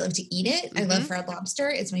seafood. I love to eat it. I love Red Lobster.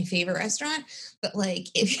 It's my favorite restaurant. But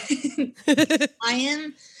if I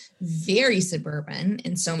am very suburban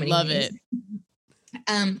in so many ways.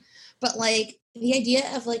 But the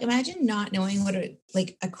idea of imagine not knowing what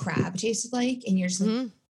a crab tasted like, and you're just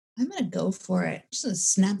I'm gonna go for it. I'm just gonna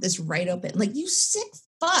snap this right open. You sick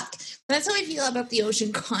fuck. That's how I feel about the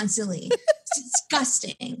ocean constantly. It's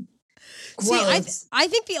disgusting. Gross. See, I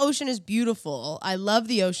think the ocean is beautiful. I love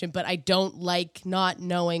the ocean, but I don't like not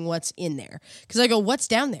knowing what's in there. Because I go, what's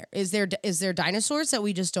down there? Is there dinosaurs that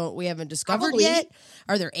we haven't discovered yet?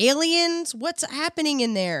 Are there aliens? What's happening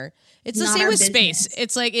in there? It's the same with space.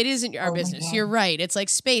 It's like, it isn't our business. You're right. It's like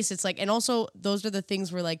space. It's like, and also those are the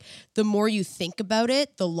things where like, the more you think about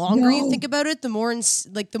it, the longer you think about it, the more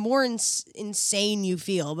insane you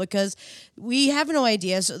feel, because we have no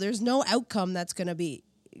idea. So there's no outcome that's going to be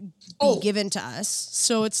given to us.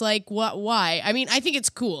 So it's like, why? I mean, I think it's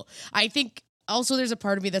cool. I think also there's a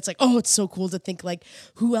part of me that's like, oh, it's so cool to think like,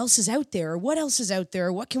 who else is out there? Or what else is out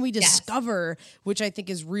there? What can we discover? Which I think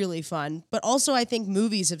is really fun. But also I think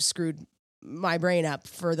movies have screwed my brain up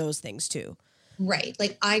for those things too. Right.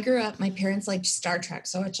 Like I grew up, my parents liked Star Trek.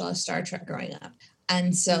 So I watched a lot of Star Trek growing up.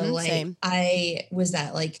 And so same. I was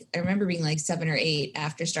that like, I remember being like 7 or 8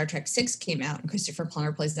 after Star Trek 6 came out and Christopher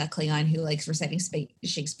Plummer plays that Klingon who likes reciting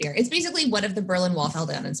Shakespeare. It's basically what if the Berlin Wall fell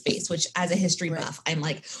down in space, which as a history buff, I'm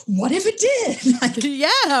like, what if it did? Like,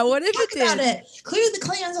 yeah. What if it did? About it. Clearly the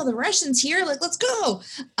Klingons are the Russians here. Like, let's go.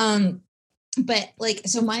 But like,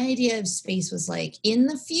 so my idea of space was like in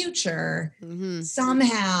the future,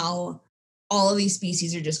 somehow all of these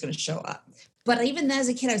species are just going to show up. But even as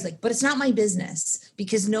a kid, I was like, but it's not my business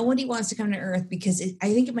because nobody wants to come to Earth because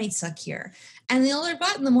I think it might suck here. And the older I've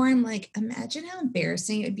gotten, the more I'm like, imagine how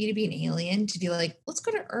embarrassing it would be to be an alien, to be like, let's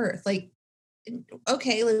go to Earth. Like,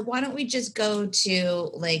 okay, like, why don't we just go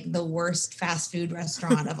to like the worst fast food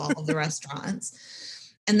restaurant of all of the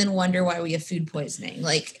restaurants and then wonder why we have food poisoning?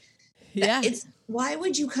 Like, it's why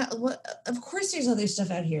would you of course there's other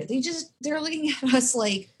stuff out here. They're looking at us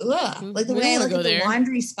like, ugh, like the way I look at the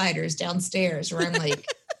laundry spiders downstairs where I'm like,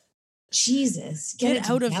 Jesus, get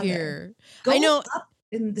out of here. Go, I know up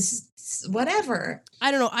and this is whatever.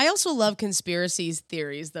 I don't know. I also love conspiracies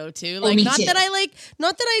theories though too. Like not that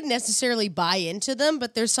I necessarily buy into them,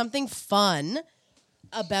 but there's something fun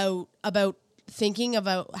about thinking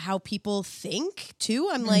about how people think too.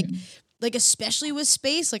 I'm like, especially with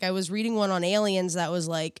space, like I was reading one on aliens that was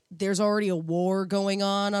like, there's already a war going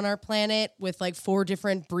on our planet with like 4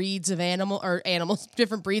 different breeds of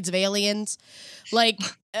different breeds of aliens. Like,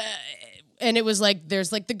 and it was like,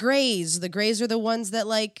 there's like the Greys. The Greys are the ones that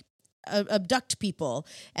like abduct people.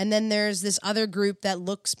 And then there's this other group that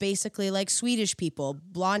looks basically like Swedish people,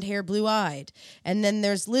 blonde hair, blue eyed. And then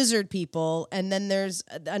there's lizard people. And then there's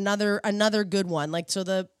another good one. Like, so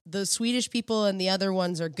the Swedish people and the other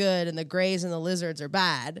ones are good and the Greys and the lizards are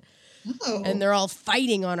bad. Oh. And they're all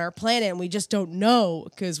fighting on our planet and we just don't know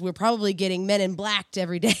because we're probably getting Men in Blacked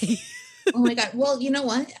every day. Oh my God. Well, you know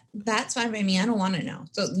what? That's fine by me. I don't want to know.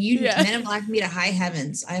 So Men in Black me to high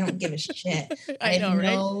heavens. I don't give a shit. I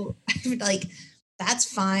know, right? Like,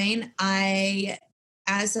 that's fine.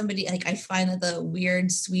 As somebody, like, I find that the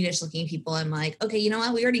weird Swedish looking people, I'm like, okay, you know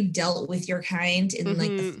what? We already dealt with your kind in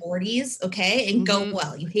like the 40s. Okay. And go,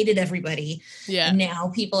 well, you hated everybody. Yeah. And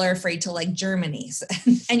now people are afraid to like Germany.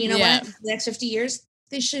 And you know what? The next 50 years,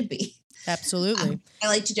 they should be. Absolutely. I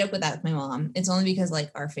like to joke with that with my mom. It's only because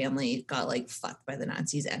like our family got like fucked by the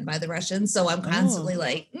Nazis and by the Russians. So I'm constantly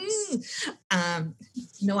like,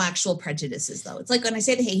 no actual prejudices though. It's like when I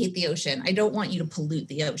say to hate the ocean, I don't want you to pollute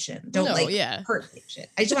the ocean. Don't hurt the ocean.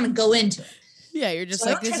 I just want to go into it. Yeah, you're just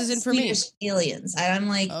like, this isn't for me. Aliens. I'm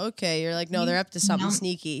like, okay. You're like, no, they're up to something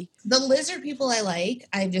sneaky. The lizard people I like,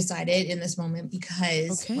 I've decided in this moment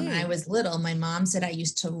because when I was little, my mom said I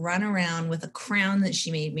used to run around with a crown that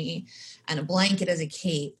she made me and a blanket as a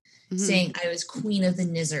cape, saying I was queen of the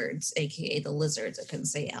nizzards, aka the lizards. I couldn't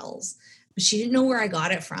say L's, but she didn't know where I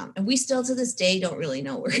got it from, and we still to this day don't really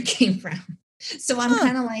know where it came from. So I'm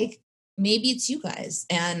kind of like, maybe it's you guys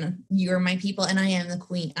and you're my people and I am the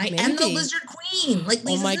queen. I am the lizard queen. Like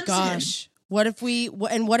Lisa Simpson. Gosh. What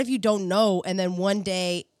if you don't know and then one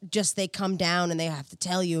day just they come down and they have to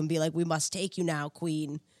tell you and be like, we must take you now,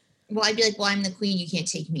 queen. Well, I'd be like, well, I'm the queen. You can't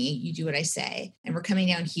take me. You do what I say. And we're coming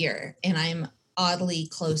down here and I'm oddly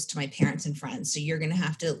close to my parents and friends. So you're going to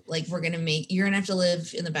have to you're going to have to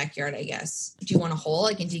live in the backyard, I guess. Do you want a hole?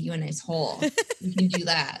 I can dig you a nice hole. You can do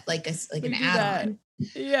that. Like an add-on.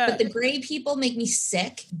 Yeah. But the gray people make me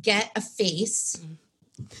sick. Get a face.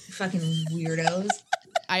 Fucking weirdos.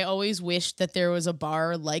 I always wished that there was a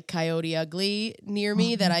bar like Coyote Ugly near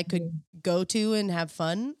me that I could go to and have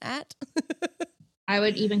fun at. I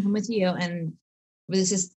would even come with you, and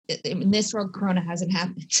in this world, Corona hasn't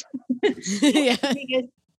happened. Yeah. Because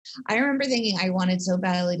I remember thinking I wanted so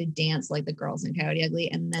badly to dance like the girls in Coyote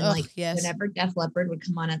Ugly, and then whenever Def Leppard would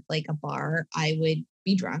come on at like a bar, I would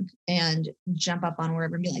be drunk and jump up on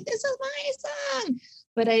wherever and be like, "This is my song,"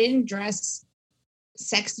 but I didn't dress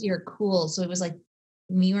sexy or cool, so it was like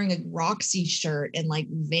me wearing a Roxy shirt and like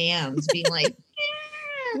Vans being like,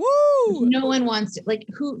 woo! No one wants to, like,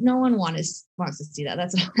 no one wants to see that.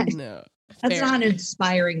 That's not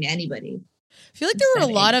inspiring to anybody. I feel like there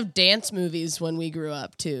were a lot of dance movies when we grew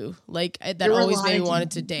up too. Like that always made me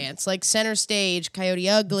wanted to dance. Like Center Stage, Coyote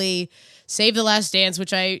Ugly, Save the Last Dance,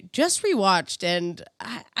 which I just rewatched, and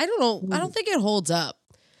I don't know. I don't think it holds up.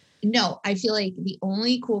 No, I feel like the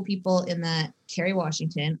only cool people in that, Kerry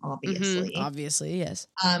Washington, obviously. Mm-hmm. Obviously, yes.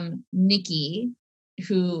 Nikki,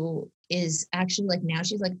 who is actually like, now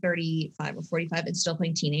she's like 35 or 45 and still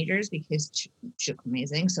playing teenagers because she looks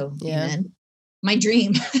amazing. So amen. My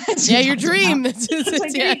dream. Yeah, your dream.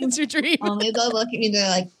 It's your dream. Only they'll look at me and they're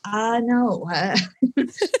like, no.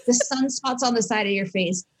 The sunspots on the side of your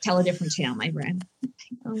face tell a different tale, my friend.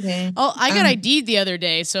 Okay. Oh, I got ID'd the other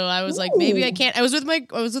day, so I was like, maybe I can't. I was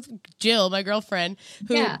with Jill, my girlfriend,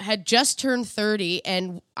 who had just turned 30,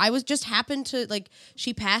 and I was just happened to like,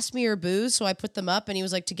 she passed me her booze, so I put them up, and he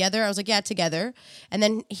was like, together. I was like, yeah, together. And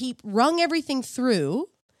then he rung everything through,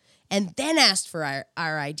 and then asked for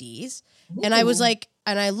our IDs. Ooh. And I was like,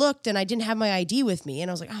 and I looked and I didn't have my ID with me. And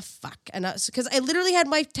I was like, oh, fuck. And because I literally had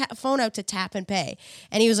my phone out to tap and pay.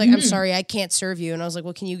 And he was like, I'm sorry, I can't serve you. And I was like,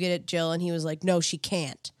 well, can you get it, Jill? And he was like, no, she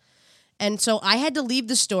can't. And so I had to leave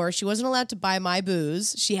the store. She wasn't allowed to buy my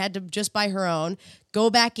booze. She had to just buy her own. Go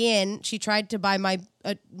back in. She tried to buy my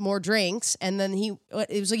more drinks. And then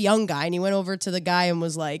it was a young guy. And he went over to the guy and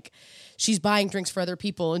was like, she's buying drinks for other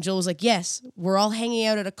people. And Jill was like, yes, we're all hanging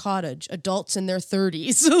out at a cottage, adults in their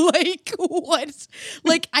 30s. Like, what?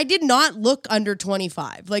 Like, I did not look under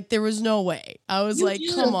 25. Like, there was no way. I was like,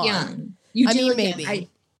 come on. Young.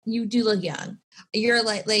 Maybe. You do look young. You're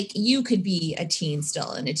like you could be a teen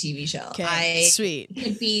still in a TV show. Okay, sweet.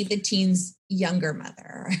 Could be the teen's younger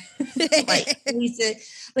mother. Like Lisa,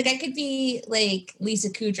 like I could be like Lisa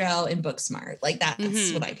Kudrow in Booksmart. Like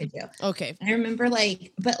that's what I could do. Okay. I remember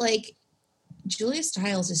but Julia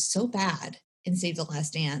Stiles is so bad in Save the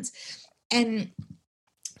Last Dance. And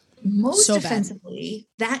most so offensively,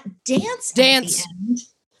 that dance. At the end.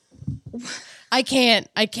 I can't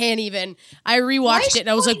even. I rewatched it and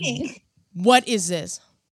I was like, what is this?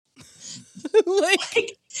 And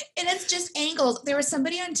it's just angles. There was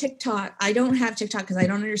somebody on TikTok. I don't have TikTok because I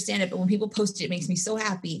don't understand it, but when people post it, it makes me so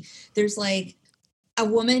happy. There's like a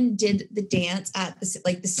woman did the dance at the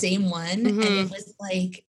same one, and it was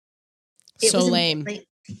like lame. Like,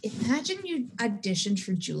 imagine you auditioned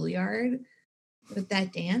for Juilliard with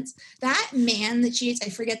that dance. That man that she is, I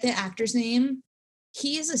forget the actor's name.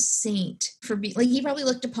 He is a saint for being like, he probably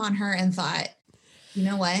looked upon her and thought, you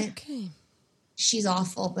know what? Okay. She's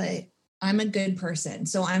awful, but I'm a good person.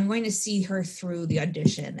 So I'm going to see her through the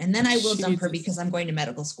audition. And then I will dump her because I'm going to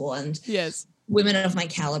medical school and women of my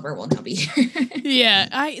caliber will now be here.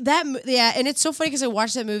 And it's so funny because I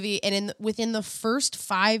watched that movie and within the first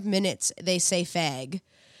 5 minutes they say fag.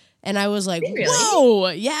 And I was like, really? Whoa,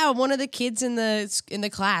 yeah, one of the kids in the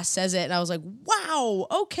class says it. And I was like, wow,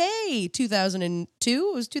 okay. 2002?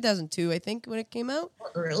 It was 2002, I think, when it came out.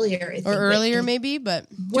 Or earlier, I think. Or earlier, maybe, but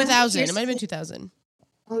 2000. It might have been 2000.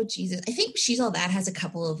 Oh, Jesus. I think She's All That has a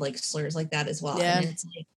couple of, like, slurs like that as well. Yeah. And it's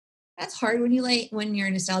like, that's hard when you're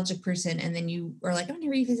a nostalgic person and then you are like, I'm going to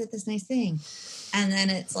revisit this nice thing. And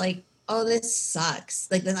then it's like, oh, this sucks.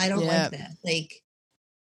 Like, then I don't like that. Like,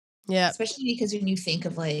 yeah. Especially because when you think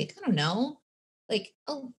of like, I don't know, like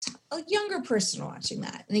a younger person watching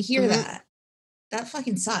that and they hear that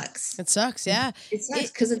fucking sucks. It sucks. Yeah. It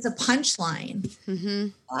sucks because it's a punchline.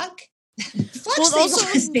 Fuck.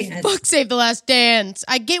 Fuck Save the Last Dance.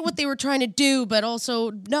 I get what they were trying to do, but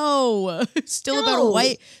also no. Still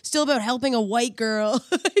about helping a white girl.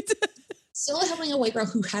 Still helping a white girl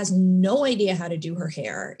who has no idea how to do her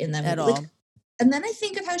hair in that movie. At all. Like, and then I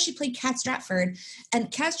think of how she played Kat Stratford, and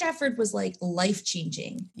Kat Stratford was like life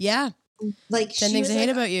changing. Yeah, like 10 Things I Hate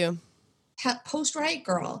About You, post Riot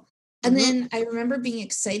Girl. And then I remember being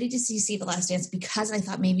excited to see The Last Dance because I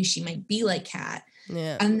thought maybe she might be like Kat.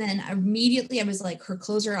 Yeah. And then immediately I was like, her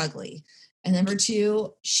clothes are ugly. And number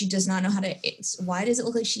two, she does not know how to. Why does it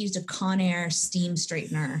look like she used a Conair steam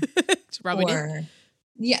straightener? Or like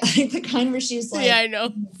the kind where she's like, yeah, I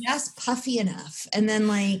know, just puffy enough, and then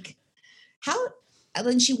like. And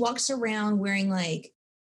then she walks around wearing like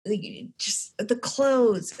just the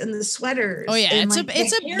clothes and the sweaters. Oh yeah, it's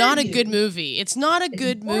not a good movie. It's not a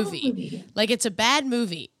good movie. Like it's a bad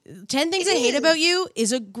movie. 10 Things I Hate About You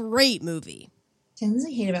is a great movie. 10 Things I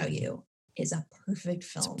Hate About You is a perfect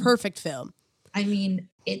film. It's a perfect film. I mean,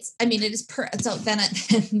 it is so then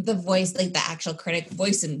the voice, like the actual critic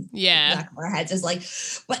voice in the back of our heads is like,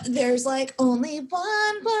 but there's like only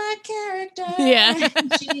one black character. Yeah.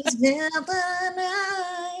 And she's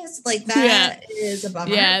villainized. Like that is a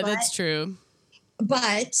bummer. Yeah, that's true.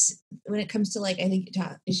 But when it comes to like, I think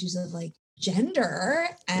issues of like gender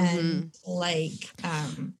and like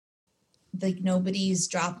nobody's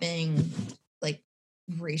dropping like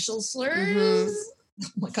racial slurs. Oh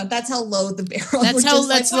my God, that's how low the barrel.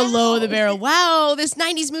 That's the low of the barrel. Wow, this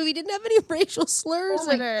 90s movie didn't have any racial slurs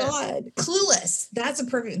in it. Oh my God. Clueless. That's a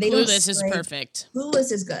perfect. Clueless is perfect.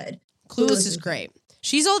 Clueless is good. Clueless is great.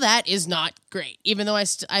 She's All That is not great, even though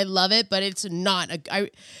I love it, but it's not.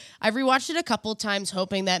 I've rewatched it a couple times,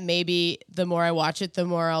 hoping that maybe the more I watch it, the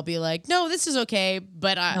more I'll be like, no, this is okay,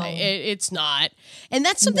 but it's not. And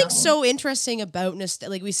that's something so interesting about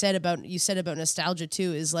like you said about nostalgia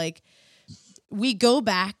too, is like we go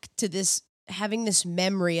back to this having this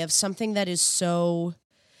memory of something that is so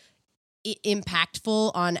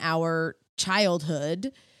impactful on our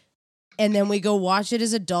childhood, and then we go watch it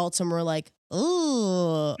as adults, and we're like,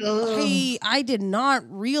 oh, I did not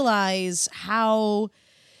realize how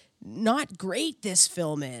not great this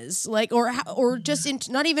film is, like, or just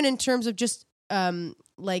not even in terms of just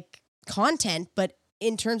like content, but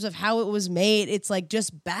in terms of how it was made. It's like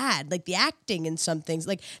just bad, like the acting in some things,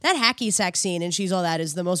 like that hacky sack scene and She's All That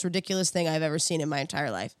is the most ridiculous thing I've ever seen in my entire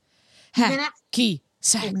life. Hacky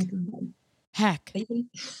sack, hack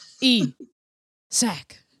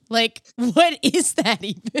sack. Like, what is that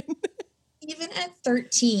even? Even at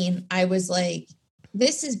 13, I was like,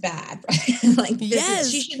 this is bad. Like,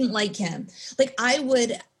 she shouldn't like him. Like, I'm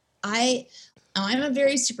a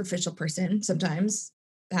very superficial person sometimes,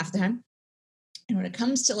 half the time. And when it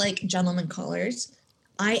comes to like Gentleman Callers,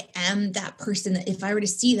 I am that person that if I were to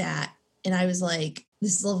see that and I was like,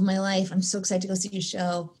 this is the love of my life, I'm so excited to go see your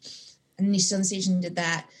show. And then you stood on the stage and did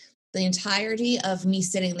that. The entirety of me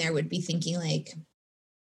sitting there would be thinking like,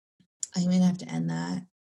 I'm going to have to end that.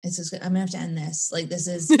 I'm going to have to end this. Like, this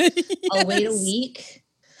is, I'll wait a week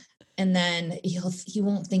and then he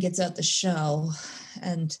won't think it's at the show.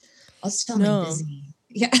 And I'll just tell him I'm busy.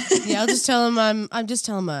 Yeah. I'll just tell him I'm just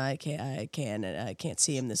telling him I can't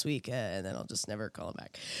see him this week, and then I'll just never call him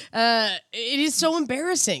back. It is so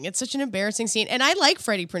embarrassing. It's such an embarrassing scene, and I like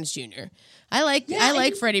Freddie Prinze Jr. I like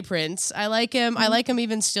Freddie Prinze. I like him. I like him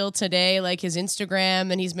even still today. Like his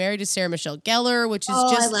Instagram, and he's married to Sarah Michelle Gellar, which is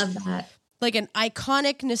I love that. Like an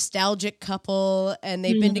iconic, nostalgic couple, and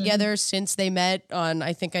they've been together since they met on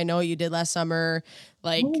I Think I Know What You Did Last Summer.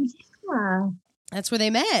 Like, that's where they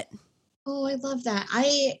met. Oh, I love that.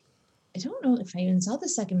 I don't know if I even saw the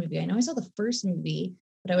second movie. I know I saw the first movie,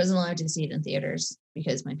 but I wasn't allowed to see it in theaters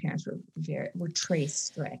because my parents were Trace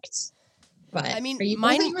strict. But I mean, you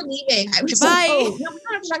were leaving. I was goodbye. Like, no, we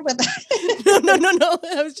don't have to talk about that. No.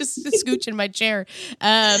 I was just scooching my chair.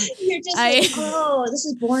 You're just like, this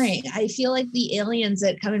is boring. I feel like the aliens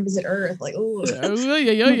that come and visit Earth. Like, oh,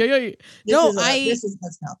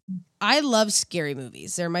 I love scary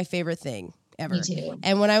movies. They're my favorite thing ever. Me too.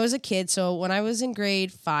 And when I was a kid, so when I was in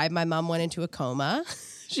grade 5, my mom went into a coma.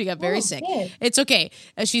 She got very sick. Good. It's okay.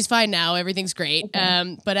 She's fine now. Everything's great.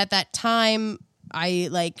 Okay. But at that time,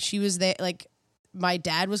 she was there, like my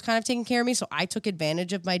dad was kind of taking care of me. So I took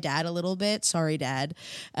advantage of my dad a little bit. Sorry, Dad.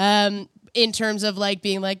 In terms of like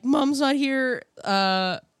being like, Mom's not here.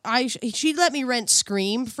 She'd let me rent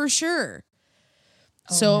Scream for sure.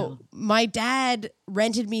 My dad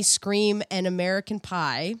rented me Scream and American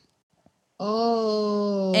Pie.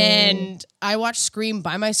 Oh. And I watched Scream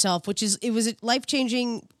by myself, it was a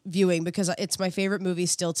life-changing viewing because it's my favorite movie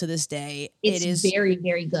still to this day. It is very,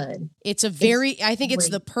 very good. I think it's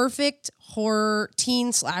the perfect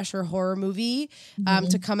teen slasher horror movie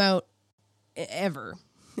to come out ever.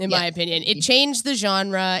 In my opinion, it changed the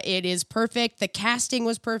genre. It is perfect. The casting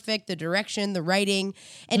was perfect. The direction, the writing,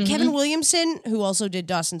 and Kevin Williamson, who also did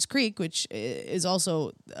Dawson's Creek, which is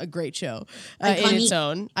also a great show in its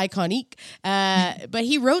own, iconic. But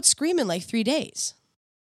he wrote Scream in like 3 days.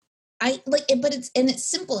 I like it, but it's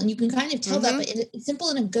simple, and you can kind of tell that, but it's simple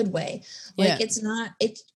in a good way. Like it's not.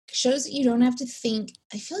 It shows that you don't have to think.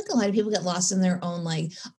 I feel like a lot of people get lost in their own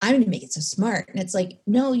like, I'm going to make it so smart, and it's like,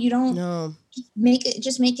 no, you don't. No.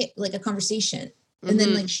 Just make it like a conversation, and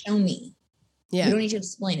then like show me. Yeah, you don't need to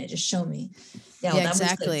explain it. Just show me. Yeah, that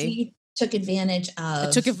exactly. Was good. So you took advantage of.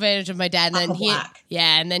 I took advantage of my dad,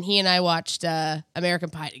 and then he and I watched American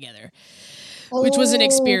Pie together. Which was an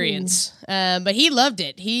experience. But he loved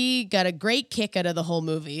it. He got a great kick out of the whole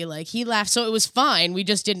movie. Like, he laughed. So it was fine. We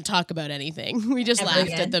just didn't talk about anything. We just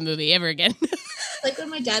laughed at the movie ever again. like when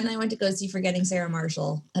my dad and I went to go see Forgetting Sarah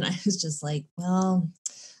Marshall, and I was just like, well,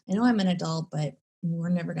 I know I'm an adult, but we're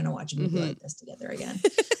never going to watch a movie like this together again.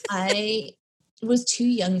 I was too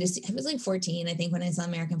young to see. I was like 14, I think, when I saw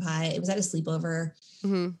American Pie. It was at a sleepover.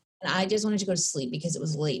 And I just wanted to go to sleep because it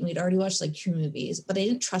was late. And we'd already watched like 2 movies, but I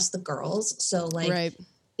didn't trust the girls. So like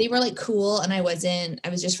they were like cool. And I was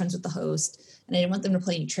just friends with the host, and I didn't want them to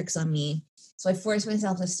play any tricks on me. So I forced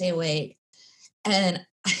myself to stay awake. And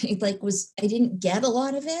I didn't get a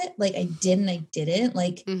lot of it. Like I didn't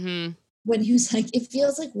like when he was like, it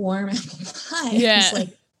feels like warm apple pie. Yeah. It's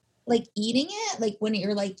like eating it, like when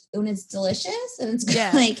it's delicious, and it's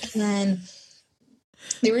like, and then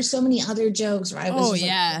there were so many other jokes where I was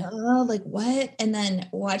like, oh, like what? And then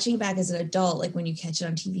watching it back as an adult, like when you catch it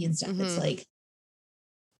on TV and stuff, it's like,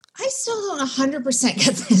 I still don't 100%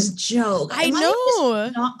 get this joke. I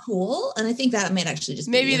know. Not cool. And I think that might actually just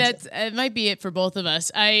maybe it might be it for both of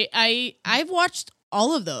us. I've watched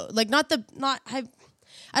all of those. Like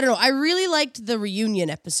I don't know. I really liked the reunion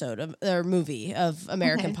episode of their movie of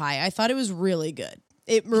American Pie. I thought it was really good.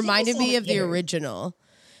 It reminded me of the original.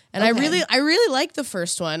 And I really like the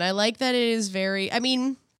first one. I like that it is very, I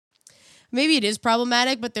mean, maybe it is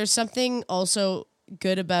problematic, but there's something also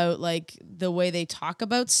good about like the way they talk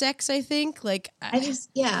about sex, I think. Like I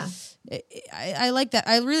like that.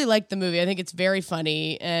 I really like the movie. I think it's very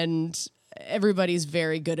funny and everybody's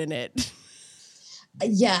very good in it.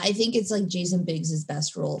 Yeah, I think it's like Jason Biggs'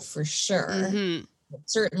 best role for sure. It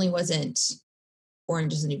certainly wasn't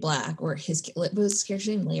Orange is the New Black, or his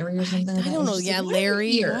character name Larry or something. I don't know. Yeah, like,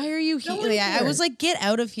 Larry. Why are you here? Yeah, I was like, get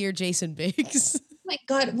out of here, Jason Biggs. Oh my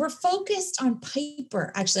God, we're focused on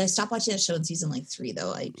Piper. Actually, I stopped watching that show in season like 3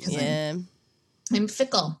 though. I'm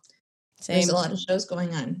fickle. Same. There's a lot of shows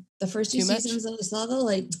going on. The first 2 seasons I saw though,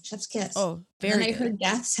 like Chef's Kiss. Oh, very. And then I heard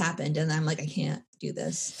deaths happened, and I'm like, I can't do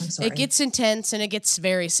this. I'm sorry. It gets intense and it gets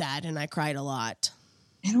very sad, and I cried a lot.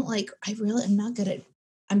 I'm not good at.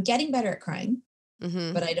 I'm getting better at crying,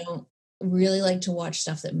 but I don't really like to watch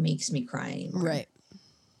stuff that makes me cry anymore. Right.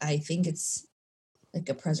 I think it's like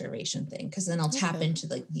a preservation thing, because then I'll tap into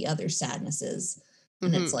like the other sadnesses,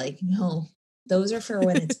 and it's like, no. Those are for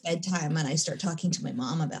when it's bedtime and I start talking to my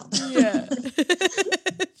mom about them. Yeah.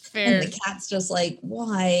 Fair. And the cat's just like,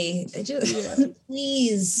 why?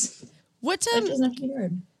 Please. What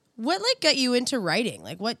like got you into writing?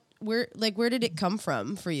 Like where did it come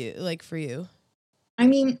from for you? Like for you? I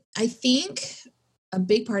mean, I think a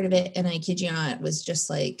big part of it, and I kid you not, was just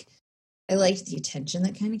like I liked the attention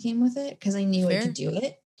that kind of came with it, because I knew I could do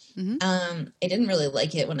it. I didn't really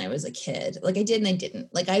like it when I was a kid. Like I did and I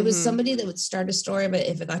didn't. Like I was somebody that would start a story, but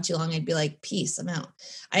if it got too long, I'd be like, peace, I'm out.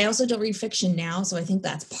 I also don't read fiction now, so I think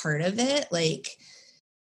that's part of it. Like,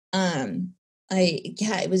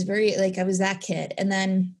 it was very, like, I was that kid. And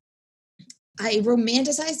then I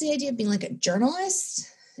romanticized the idea of being like a journalist.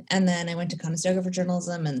 And then I went to Conestoga for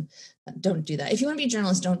journalism, and don't do that. If you want to be a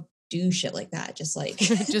journalist, don't do shit like that. Just like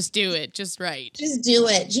just do it. Just write. Just do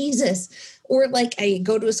it. Jesus. Or like I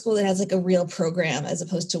go to a school that has like a real program, as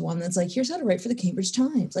opposed to one that's like, here's how to write for the Cambridge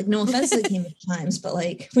Times. Like, no offense to the Cambridge Times, but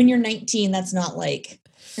like when you're 19, that's not like,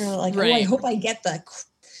 you're like, right. Oh, I hope I get the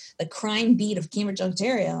crime beat of Cambridge,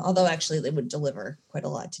 Ontario. Although actually they would deliver quite a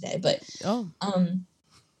lot today. But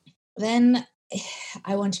then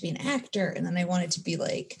I wanted to be an actor, and then I wanted to be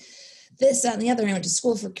like this, that, and the other. And I went to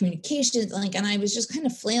school for communications, and I was just kind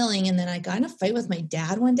of flailing. And then I got in a fight with my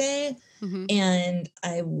dad one day, and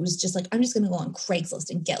I was just like, I'm just going to go on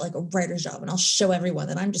Craigslist and get like a writer's job, and I'll show everyone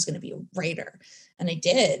that I'm just going to be a writer. And I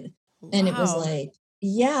did. Wow. And it was like,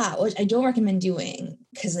 yeah, which I don't recommend doing,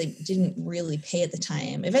 because I didn't really pay at the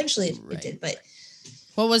time. Eventually it did, but.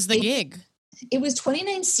 What was the gig? It was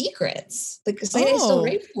 29 Secrets, the site I still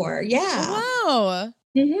write for. Yeah. Wow.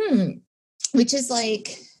 Which is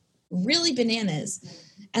like really bananas.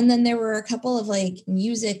 And then there were a couple of like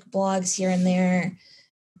music blogs here and there.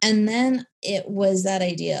 And then it was that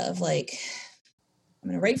idea of like, I'm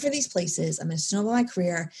going to write for these places. I'm going to snowball my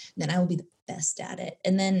career. And then I will be the best at it.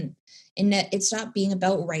 And then it stopped being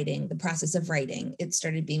about writing, the process of writing. It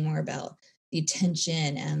started being more about the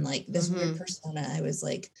attention and like this weird persona I was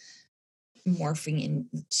like morphing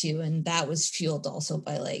into. And that was fueled also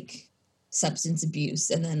by like substance abuse,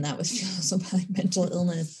 and then that was fueled also by like mental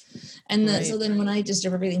illness. And then so then when I just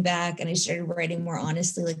took everything back and I started writing more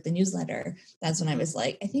honestly, like the newsletter, that's when I was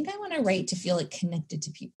like, I think I want to write to feel like connected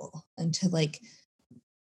to people, and to like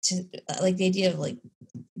the idea of like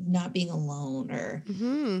not being alone, or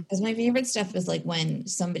because my favorite stuff is like when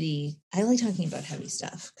somebody, I like talking about heavy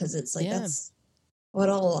stuff, because it's like what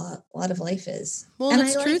a lot of life is. Well, and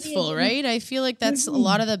it's truthful, right? I feel like that's a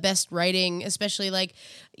lot of the best writing, especially like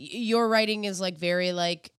your writing is like very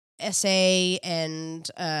like essay and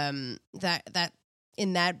that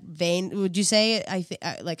in that vein, would you say? I think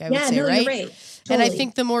like I would say, right? You're right. Totally. And I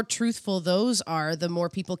think the more truthful those are, the more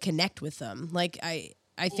people connect with them. Like I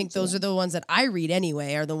think those are the ones that I read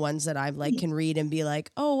anyway, are the ones that I like can read and be like,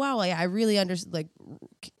 oh wow, I really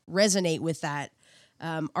resonate with that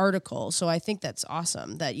article. So I think that's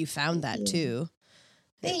awesome that you found that too.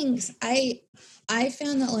 Thanks. I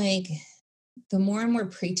found that like the more and more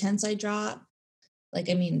pretense I drop, like,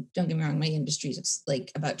 I mean, don't get me wrong, my industry is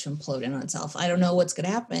like about to implode in on itself. I don't know what's going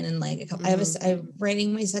to happen. And like, I'm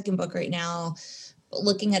writing my second book right now,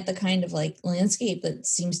 looking at the kind of like landscape that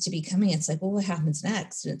seems to be coming. It's like, well, what happens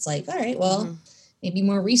next? And it's like, all right, well, maybe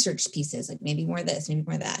more research pieces, like maybe more of this, maybe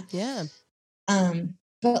more of that. Yeah.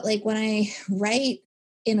 But like when I write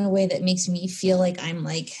in a way that makes me feel like I'm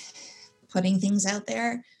like putting things out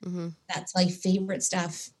there, that's my favorite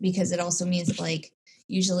stuff, because it also means that like,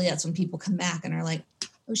 usually that's when people come back and are like,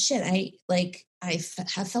 oh shit, I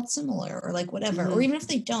have felt similar, or like whatever. Or even if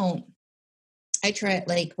they don't, I try,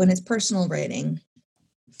 like when it's personal writing,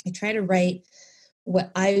 I try to write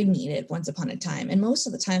what I needed once upon a time. And most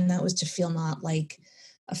of the time that was to feel not like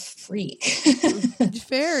a freak.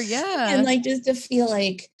 Fair, yeah. And like just to feel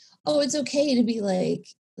like, oh, it's okay to be like,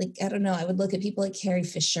 I don't know, I would look at people like Carrie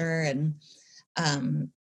Fisher and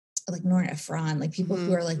like Nora Ephron, like people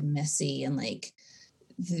who are like messy and like,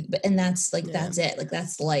 and that's like, that's it. Like,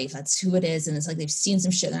 that's life. That's who it is. And it's like, they've seen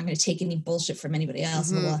some shit. They're not going to take any bullshit from anybody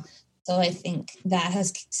else. Blah, blah. So I think that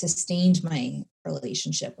has sustained my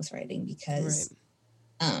relationship with writing, because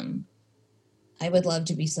I would love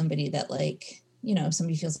to be somebody that like, you know, if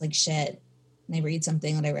somebody feels like shit and they read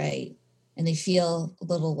something that I write and they feel a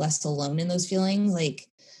little less alone in those feelings, like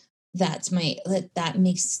that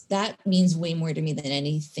means way more to me than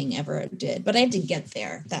anything ever did. But I had to get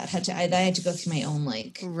there. I had to go through my own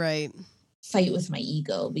like fight with my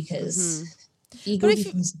ego, because ego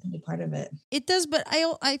becomes a part of it. It does, but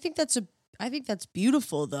I think that's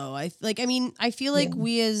beautiful though. I feel like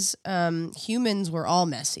we as humans, we're all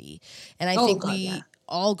messy, and I think we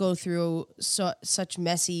all go through such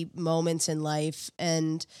messy moments in life,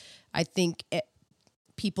 and I think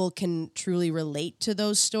people can truly relate to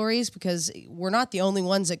those stories, because we're not the only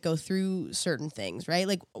ones that go through certain things, right?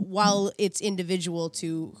 Like, while it's individual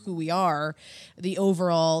to who we are, the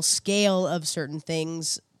overall scale of certain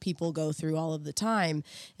things people go through all of the time.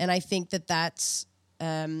 And I think that that's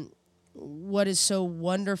what is so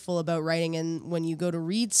wonderful about writing. And when you go to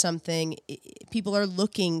read something, people are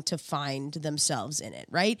looking to find themselves in it,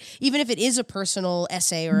 right? Even if it is a personal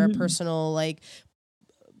essay or a personal like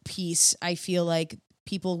piece, I feel like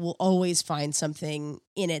people will always find something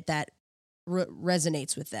in it that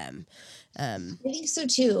resonates with them. I think so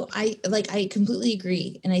too. I completely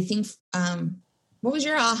agree. And I think, what was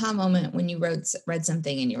your aha moment when you read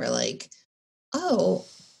something and you were like, oh,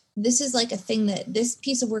 this is like a thing that this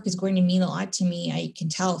piece of work is going to mean a lot to me. I can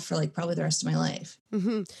tell for like probably the rest of my life.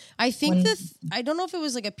 I think I don't know if it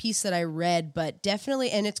was like a piece that I read, but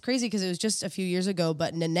definitely, and it's crazy because it was just a few years ago,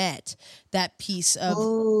 but Nanette, that piece of,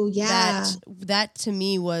 that to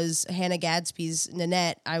me was Hannah Gadsby's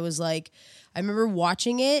Nanette. I was like, I remember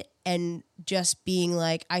watching it and just being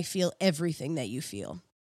like, I feel everything that you feel.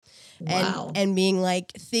 Wow. And being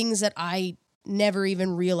like, things that I never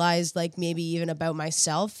even realized, like maybe even about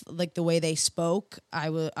myself, like the way they spoke, I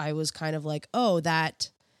was kind of like, oh, that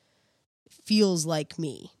feels like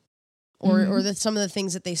me. Or some of the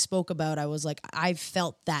things that they spoke about, I was like, I've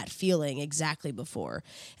felt that feeling exactly before.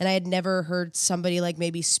 And I had never heard somebody like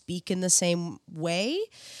maybe speak in the same way.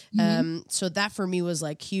 So that for me was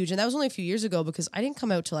like huge. And that was only a few years ago, because I didn't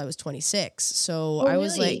come out till I was 26. So I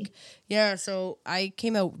was like, so I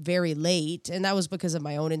came out very late. And that was because of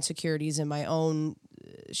my own insecurities and my own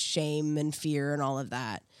shame and fear and all of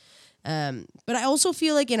that. But I also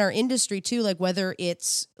feel like in our industry too, like whether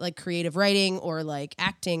it's like creative writing or like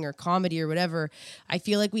acting or comedy or whatever, I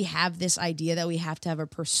feel like we have this idea that we have to have a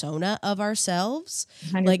persona of ourselves.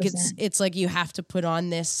 100%. Like it's like you have to put on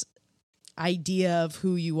this idea of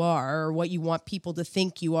who you are, or what you want people to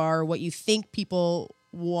think you are, or what you think people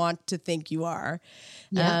want to think you are.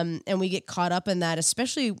 And we get caught up in that,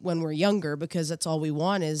 especially when we're younger, because that's all we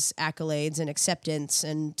want is accolades and acceptance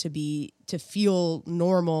and to feel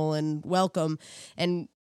normal and welcome. And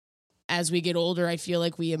as we get older, I feel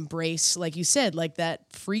like we embrace, like you said, like that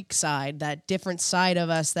freak side, that different side of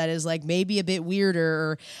us that is like maybe a bit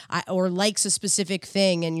weirder or likes a specific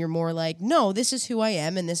thing. And you're more like, no, this is who I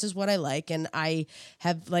am and this is what I like. And I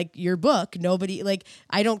have like your book, nobody like,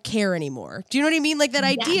 I don't care anymore. Do you know what I mean? Like that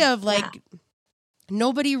idea of like,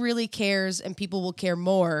 nobody really cares and people will care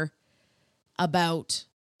more about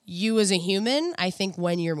you as a human, I think,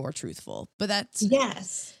 when you're more truthful. But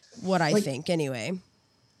that's what I think anyway.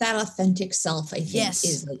 That authentic self, I think,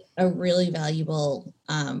 is like a really valuable,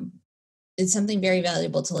 it's something very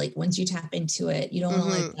valuable to like, once you tap into it, you don't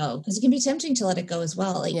want to let go, because it can be tempting to let it go as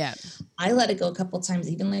well. Like I let it go a couple of times,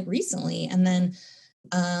 even like recently. And then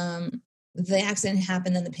the accident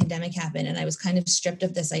happened, then the pandemic happened, and I was kind of stripped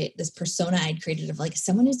of this persona I'd created of like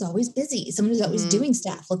someone who's always busy, someone who's always doing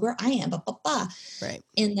stuff. Look where I am, blah, blah, blah. Right.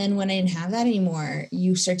 And then when I didn't have that anymore,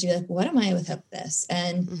 you start to be like, what am I without this?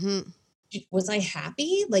 And was I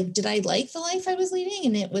happy? Like, did I like the life I was leading?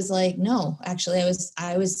 And it was like, no, actually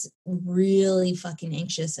I was really fucking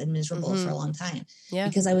anxious and miserable for a long time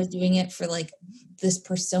because I was doing it for like this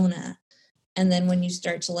persona. And then when you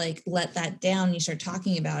start to like let that down, you start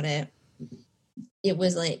talking about it, it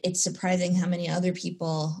was like, it's surprising how many other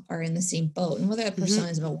people are in the same boat. And whether that persona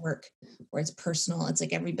is about work or it's personal, it's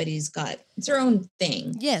like everybody's got it's their own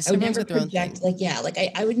thing. Yes. I would never project like,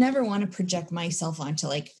 I would never want to project myself onto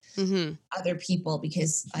like other people,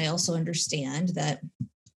 because I also understand that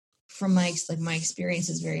from my experience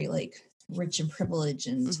is very like rich and privileged.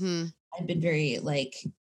 And I've been very like,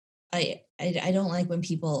 I don't like when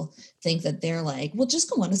people think that they're like, well, just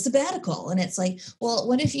go on a sabbatical. And it's like, well,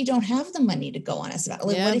 what if you don't have the money to go on a sabbatical?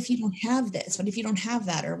 Like, what if you don't have this? What if you don't have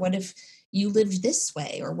that? Or what if you lived this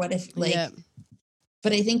way? Or what if like,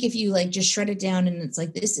 but I think if you like just shred it down and it's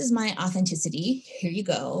like, this is my authenticity, here you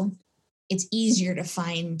go. It's easier to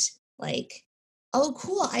find like, oh,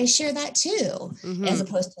 cool, I share that too, as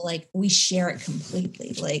opposed to like, we share it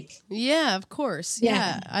completely. Like, yeah, of course.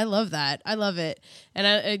 Yeah. I love that. I love it. And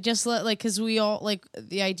I just like, cause we all like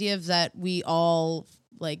the idea of that we all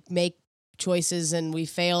like make choices and we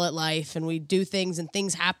fail at life and we do things and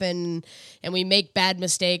things happen and we make bad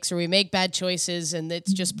mistakes or we make bad choices. And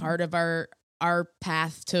it's just part of our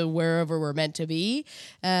path to wherever we're meant to be.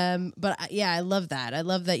 But yeah, I love that. I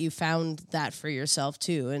love that you found that for yourself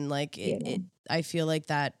too. And like, I feel like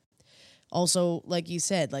that also, like you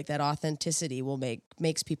said, like that authenticity will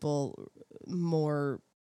makes people more,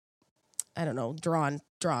 I don't know, drawn.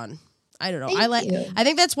 I don't know. I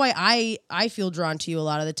think that's why I feel drawn to you a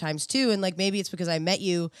lot of the times too. And like, maybe it's because I met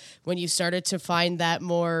you when you started to find that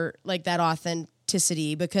more like that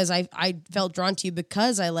authenticity, because I felt drawn to you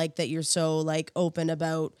because I like that you're so like open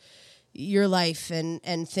about your life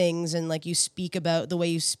and things, and like you speak about the way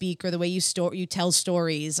you speak or the way you tell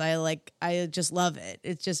stories. I just love it.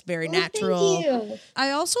 It's just very natural. Thank you.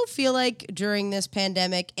 I also feel like during this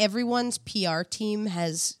pandemic, everyone's PR team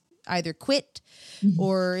has either quit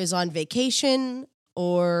or is on vacation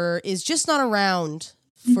or is just not around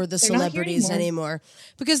for the celebrities anymore.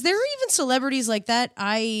 Because there are even celebrities like that.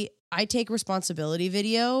 I take responsibility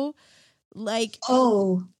video. Like,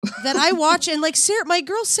 that I watch, and like my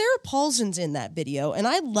girl Sarah Paulson's in that video, and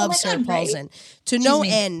I love Sarah Paulson to no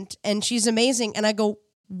end, and she's amazing. And I go,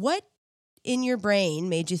 what in your brain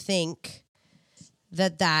made you think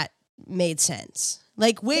that made sense?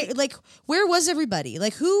 Like, where was everybody?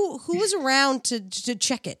 Like, who was around to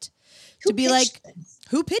check it? To be like,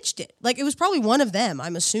 who pitched it? Like, it was probably one of them,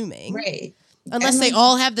 I'm assuming, right? Unless they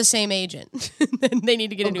all have the same agent. Then they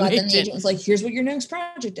need to get a new agent. Then the agent was like, here's what your next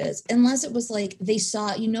project is. Unless it was like, they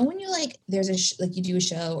saw, when you like, there's like you do a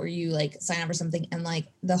show or you like sign up for something and like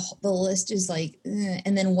the list is like,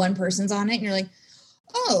 and then one person's on it and you're like,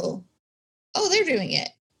 oh, they're doing it.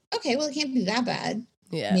 Okay, well, it can't be that bad.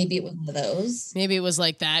 Yeah. Maybe it was one of those. Maybe it was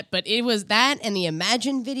like that. But it was that and the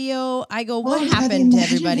Imagine video. I go, what happened to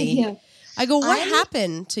everybody? Video. I go, what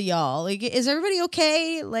happened to y'all? Like, is everybody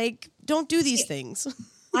okay? Like, don't do these things.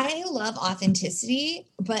 I love authenticity,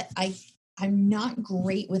 but I'm not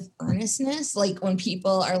great with earnestness. Like when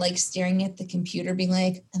people are like staring at the computer being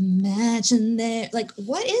like, imagine that. Like,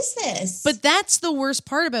 what is this? But that's the worst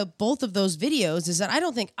part about both of those videos is that I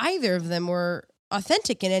don't think either of them were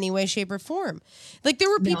authentic in any way, shape, or form. Like there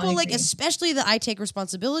were people like, especially the I Take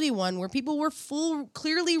Responsibility one, where people were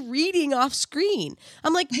clearly reading off screen.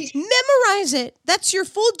 I'm like, memorize it. That's your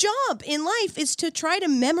full job in life, is to try to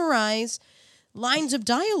memorize lines of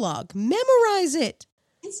dialogue. Memorize it.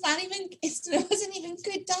 It wasn't even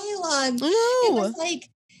good dialogue. No. It was like,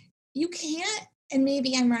 you can't and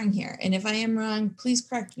maybe I'm wrong here. And if I am wrong, please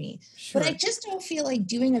correct me. Sure. But I just don't feel like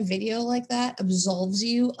doing a video like that absolves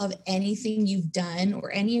you of anything you've done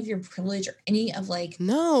or any of your privilege or any of like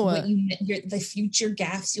what the future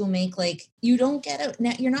gaffes you'll make. Like you don't get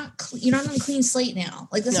you're not on a clean slate now.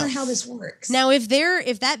 Like that's not how this works. Now, if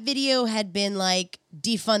that video had been like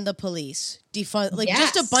defund the police,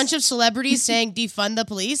 just a bunch of celebrities saying defund the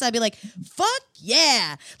police, I'd be like, fuck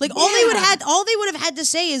yeah. Like all they would have had to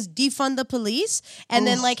say is defund the police and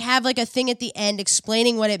then like have like a thing at the end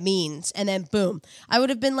explaining what it means. And then boom, I would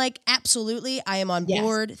have been like, absolutely, I am on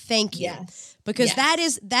board. Thank you. Yes. Because that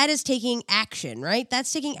is taking action, right?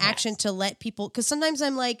 That's taking action to let people, because sometimes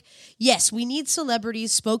I'm like, yes, we need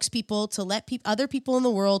celebrities, spokespeople to let other people in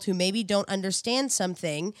the world who maybe don't understand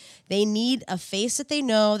something, they need a face that they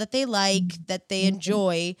know, that they like, that they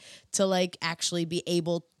enjoy to like actually be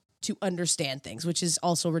able to understand things, which is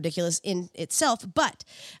also ridiculous in itself. But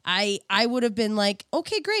I would have been like,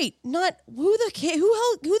 okay, great. Not who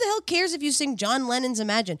the hell cares if you sing John Lennon's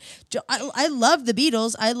Imagine? I love the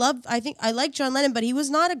Beatles. I like John Lennon, but he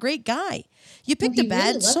was not a great guy. You picked a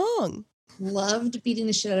bad song. Loved beating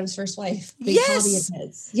the shit out of his first wife. Big hobby of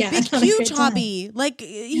his. Yeah, big huge hobby. Like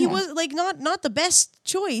he was like not the best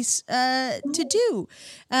choice to do.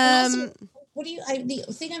 What do you? I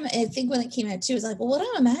think when it came out too is like, well, what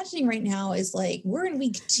I'm imagining right now is like we're in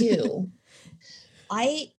week 2.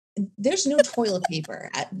 There's no toilet paper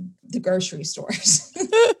at the grocery stores.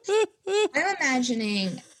 I'm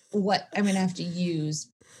imagining what I'm going to have to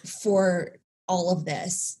use for all of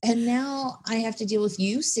this, and now I have to deal with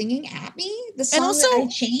you singing at me the song that I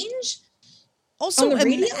change. Also, on the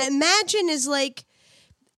radio? Imagine is like.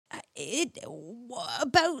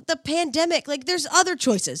 About the pandemic, like there's other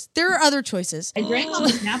choices. There are other choices. I drank all the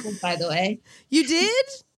Snapples, by the way. You did?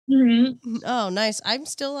 Mm-hmm. Oh, nice. I'm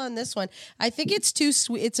still on this one. I think it's too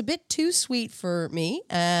sweet. It's a bit too sweet for me.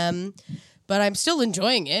 But I'm still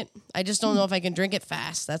enjoying it. I just don't know if I can drink it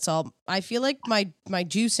fast. That's all. I feel like my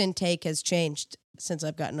juice intake has changed since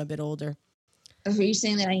I've gotten a bit older. Are you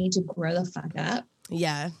saying that I need to grow the fuck up?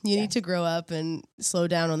 Yeah, you need to grow up and slow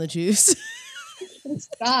down on the juice.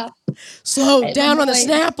 Stop. Slow down on the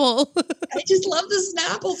Snapple. I just love the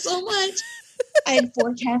Snapple so much. I had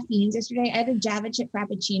 4 caffeines yesterday. I had a Java chip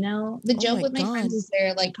frappuccino. The joke with my friends is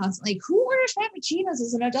they're like constantly, who orders frappuccinos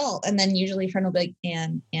as an adult? And then usually a friend will be like,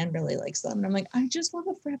 Anne really likes them. And I'm like, I just love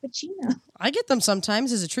a frappuccino. I get them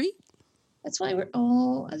sometimes as a treat. That's why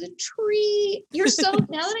as a treat. You're so,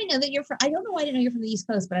 now that I know that you're from, I don't know why I didn't know you're from the East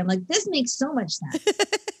Coast, but I'm like, this makes so much sense.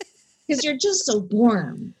 Because you're just so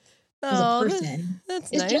warm. As a person.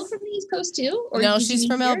 That's nice. Is Jill from the East Coast too? Or no, she's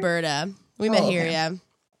from Alberta. We met here, yeah.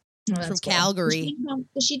 Oh, from Calgary.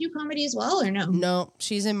 Does she do comedy as well or no? No,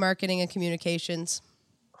 she's in marketing and communications.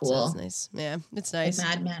 Cool. So that's nice. Yeah, it's nice. Like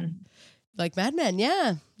Mad Men. Like Mad Men,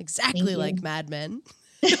 yeah. Exactly like Mad Men.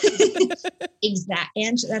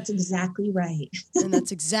 And that's exactly right. And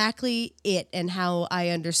that's exactly it and how I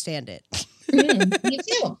understand it. Me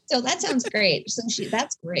too. So that sounds great. So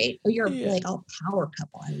that's great. Oh, you're like a power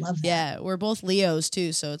couple. I love that. Yeah, we're both Leos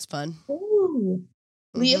too, so it's fun. Ooh,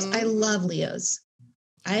 Leos. I love Leos.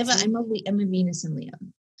 I'm a Venus in Leo.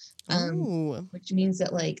 Which means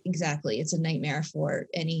that like exactly, it's a nightmare for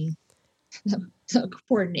any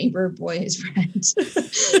poor neighbor boy's friend.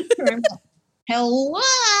 Hello.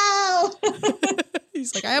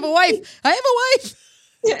 He's like, I have a wife.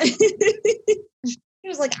 He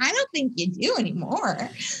was like, I don't think you do anymore.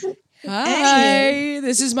 Hi,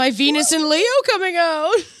 this is my Venus and Leo coming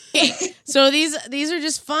out. So these are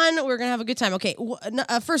just fun. We're going to have a good time. Okay,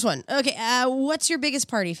 first one. Okay, what's your biggest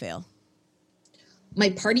party fail? My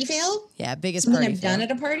party fail? Yeah, biggest Something party I've fail. done at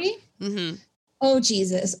a party? Mm-hmm. Oh,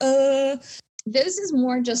 Jesus. This is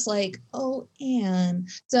more just like, Anne.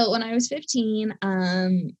 So when I was 15,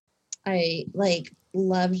 I like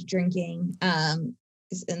loved drinking.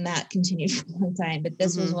 And that continued for a long time. But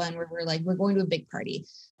this was one where we're going to a big party.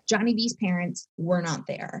 Johnny B's parents were not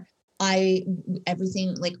there.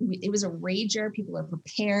 It was a rager. People are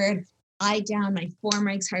prepared. I downed my 4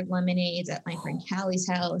 Mike's Hard Lemonades at my friend Callie's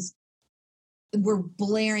house. We're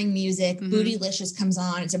blaring music. Bootylicious comes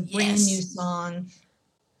on. It's a brand new song.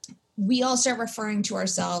 We all start referring to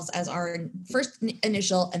ourselves as our first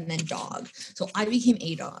initial and then dog. So I became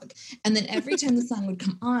a dog. And then every time the song would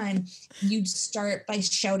come on, you'd start by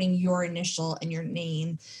shouting your initial and your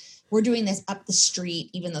name. We're doing this up the street,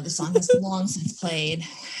 even though the song has long since played.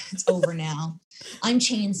 It's over now. I'm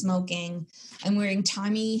chain smoking. I'm wearing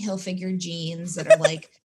Tommy Hilfiger jeans that are like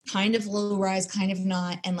kind of low rise, kind of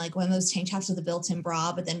not, and like one of those tank tops with a built-in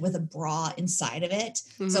bra, but then with a bra inside of it.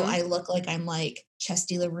 Mm-hmm. So I look like I'm like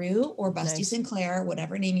Chesty LaRue or Busty Sinclair,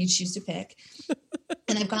 whatever name you choose to pick.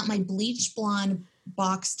 And I've got my bleach blonde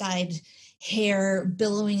box-dyed hair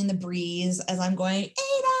billowing in the breeze as I'm going,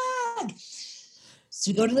 A-Dog!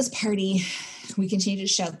 So we go to this party. We continue to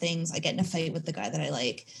shout things. I get in a fight with the guy that I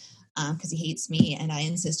like because he hates me, and I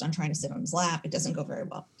insist on trying to sit on his lap. It doesn't go very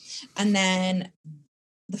well. And then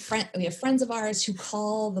we have friends of ours who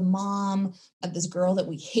call the mom of this girl that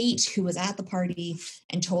we hate who was at the party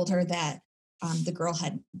and told her that the girl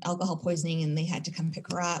had alcohol poisoning and they had to come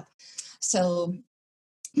pick her up. So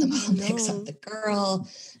the mom picks up the girl.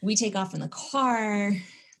 We take off in the car,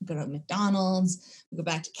 go to McDonald's, we go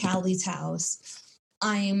back to Callie's house.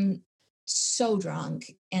 I'm so drunk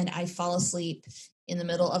and I fall asleep in the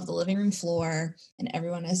middle of the living room floor and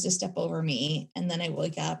everyone has to step over me. And then I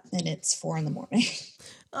wake up and it's 4 a.m.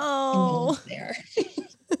 Oh, and there.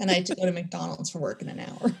 And I had to go to McDonald's for work in an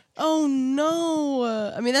hour. Oh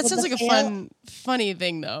no. I mean, that sounds like a funny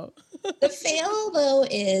thing though. The fail though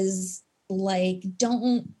is like,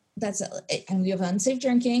 and we have unsafe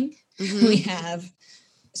drinking. Mm-hmm. We have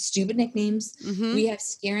stupid nicknames. Mm-hmm. We have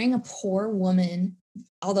scaring a poor woman.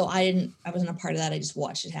 Although I wasn't a part of that. I just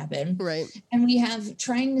watched it happen. Right. And we have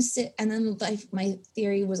trying to sit. And then my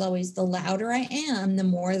theory was always the louder I am, the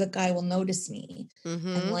more the guy will notice me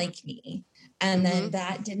and like me. And then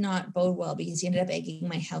that did not bode well because he ended up egging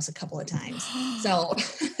my house a couple of times. So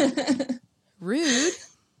rude.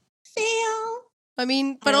 Fail. I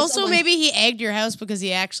mean, but also maybe he egged your house because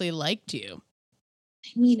he actually liked you.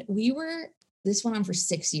 I mean, this went on for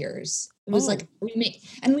 6 years. It was like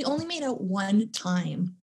we only made out one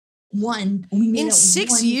time. In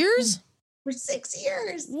 6 years? For 6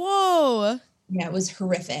 years. Whoa. Yeah, it was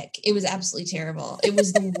horrific. It was absolutely terrible. It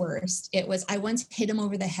was the worst. I once hit him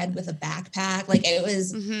over the head with a backpack. Like it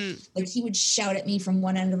was like he would shout at me from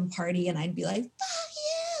one end of the party and I'd be like, fuck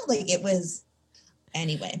you. Like it was,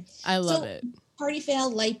 anyway. I love it. Party fail,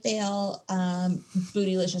 light fail,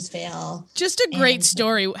 bootylicious fail. Just a great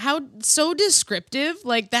story. How so descriptive,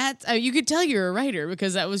 like that. You could tell you're a writer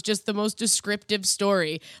because that was just the most descriptive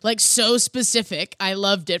story. Like so specific. I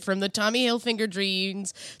loved it. From the Tommy Hilfiger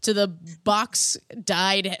jeans to the box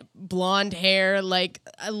dyed blonde hair. Like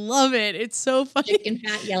I love it. It's so funny. Chicken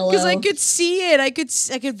fat yellow. Because I could see it. I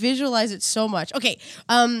could visualize it so much. Okay.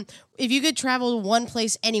 If you could travel to one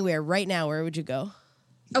place anywhere right now, where would you go?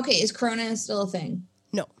 Okay, is Corona still a thing?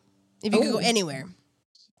 No. If you could go anywhere.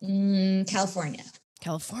 California.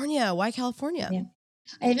 California? Why California? Yeah.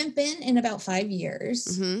 I haven't been in about 5 years.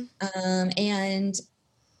 Mm-hmm. And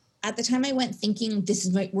at the time I went thinking, this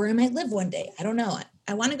is where I might live one day. I don't know.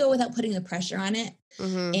 I want to go without putting the pressure on it.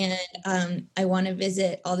 Mm-hmm. And I want to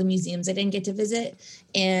visit all the museums I didn't get to visit.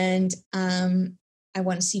 And I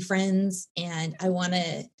want to see friends. And I want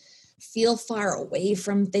to feel far away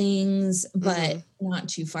from things, but not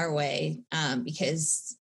too far away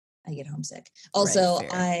because I get homesick. Also,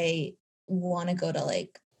 I want to go to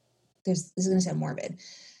this is going to sound morbid.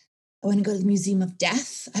 I want to go to the Museum of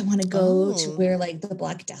Death. I want to go to where the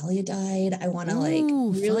Black Dahlia died. I want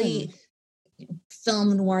to really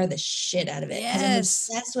film noir the shit out of it. Yes.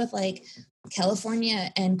 I'm obsessed with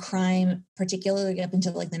California and crime, particularly up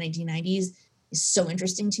until the 1990s is so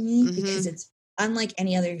interesting to me because it's unlike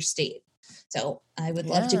any other state. So I would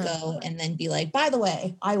love to go and then be like, by the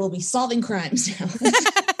way, I will be solving crimes now.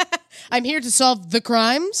 I'm here to solve the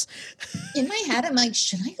crimes. In my head, I'm like,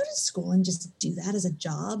 should I go to school and just do that as a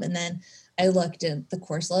job? And then I looked at the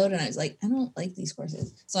course load and I was like, I don't like these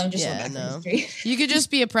courses. So I'm just going back to history. You could just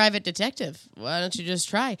be a private detective. Why don't you just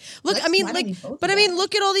try? Look,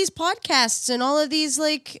 look at all these podcasts and all of these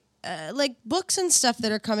books and stuff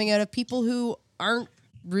that are coming out of people who aren't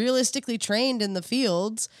realistically trained in the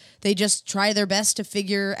fields. They just try their best to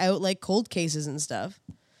figure out cold cases and stuff.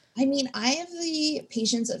 I mean, I have the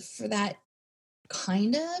patience for that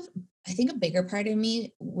kind of. I think a bigger part of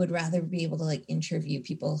me would rather be able to interview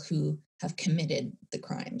people who have committed the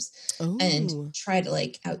crimes and try to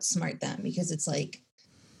outsmart them, because it's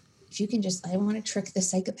if you can I want to trick the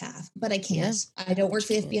psychopath, but I can't. Yeah. I don't work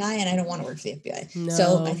for the FBI and I don't want to work for the FBI. No.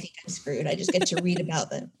 So I think I'm screwed. I just get to read about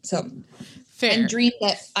them. So fair. And dream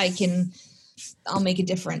that I'll make a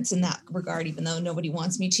difference in that regard, even though nobody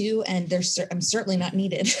wants me to. And I'm certainly not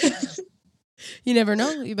needed. You never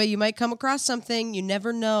know, but you might come across something. You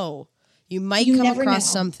never know. You might come across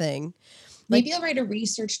something. Maybe I'll write a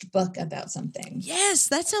researched book about something. Yes,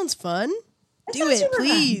 that sounds fun. Do it,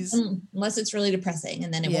 please. Unless it's really depressing,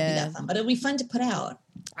 and then it won't be that fun. But it'll be fun to put out.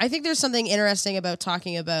 I think there's something interesting about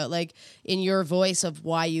talking about, like, in your voice of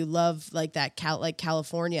why you love, like, that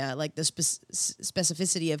California, like the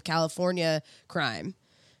specificity of California crime.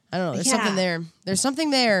 I don't know. There's something there. There's something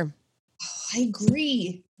there. Oh, I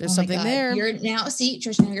agree. There's something there. You're now, see,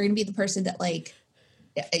 Trisha, you're going to be the person that, like,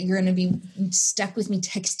 you're going to be stuck with me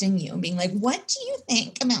texting you and being like, what do you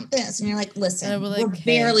think about this? And you're like, listen, we're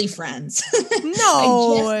barely friends.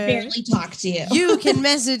 No. I just barely talk to you. You can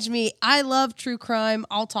message me. I love true crime.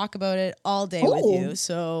 I'll talk about it all day with you.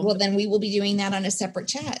 So, well, then we will be doing that on a separate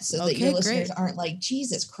chat so that your listeners aren't like,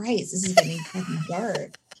 Jesus Christ, this is getting fucking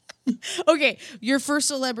dark. Okay. Your first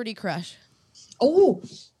celebrity crush. Oh,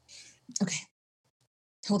 okay.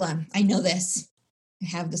 Hold on. I know this. I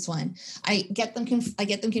have this one. I get them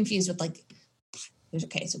confused with, like,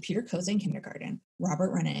 so Peter Koza in kindergarten,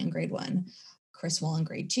 Robert Rennan in grade 1, Chris Wall in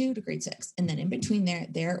grade 2 to grade 6. And then in between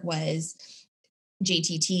there was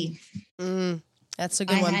JTT. That's a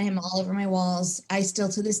good one. I had him all over my walls. I still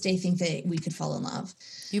to this day think that we could fall in love.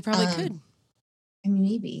 You probably could. I mean,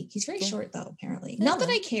 maybe. He's very short though, apparently. Yeah. Not that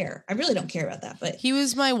I care. I really don't care about that, but he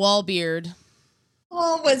was my wall beard.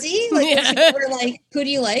 Oh, was he? Like, you were like, who do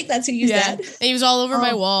you like? That's who you said? And he was all over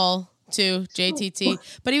my wall, too,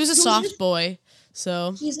 JTT. But he was a soft boy,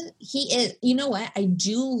 so. He is, you know what? I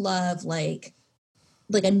do love, like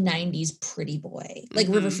a 90s pretty boy. Like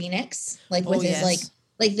River Phoenix. Like, with his,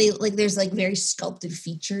 there's, like, very sculpted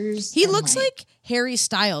features. He looks like Harry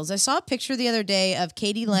Styles. I saw a picture the other day of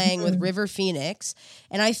Katie Lang with River Phoenix,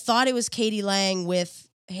 and I thought it was Katie Lang with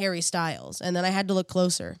Harry Styles, and then I had to look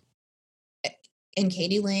closer. And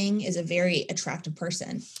Katie Lang is a very attractive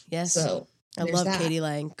person. Yes. So I love Katie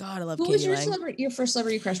Lang. God, I love Katie Lang. Who was your first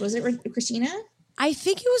celebrity crush? Was it Christina? I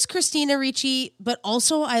think it was Christina Ricci, but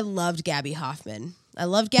also I loved Gabby Hoffman. I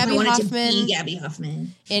loved Gabby Hoffman. To be Gabby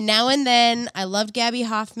Hoffman. And Now and Then, I loved Gabby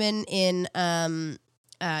Hoffman in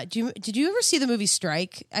did you ever see the movie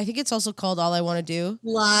Strike? I think it's also called All I Want to Do.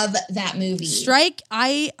 Love that movie. Strike,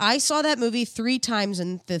 I saw that movie 3 times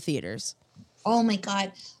in the theaters. Oh my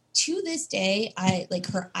God. To this day, I like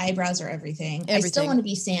her eyebrows are everything. I still want to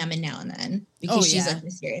be Sam in Now and Then because she's like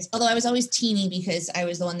mysterious. Although I was always teeny because I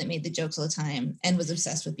was the one that made the jokes all the time and was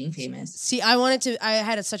obsessed with being famous. See, I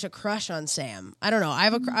had such a crush on Sam. I don't know.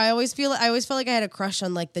 I always felt like I had a crush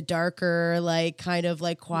on, like, the darker, like, kind of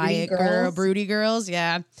like quiet broody girls.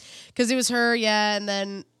 Yeah. Because it was her. Yeah.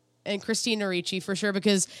 And Christina Ricci for sure,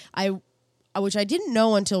 because which I didn't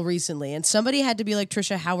know until recently. And somebody had to be like,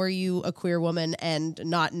 Trisha, how are you a queer woman and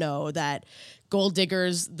not know that Gold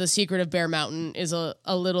Diggers, The Secret of Bear Mountain is a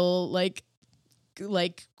little like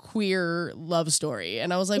queer love story.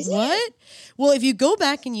 And I was like, what? Well, if you go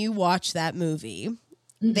back and you watch that movie,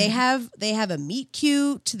 they have a meet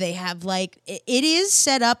cute. They have, like, it is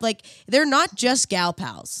set up like they're not just gal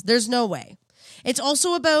pals. There's no way. It's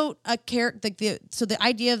also about a character. So the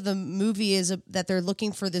idea of the movie is that they're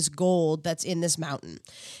looking for this gold that's in this mountain,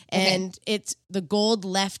 and it's the gold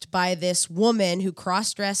left by this woman who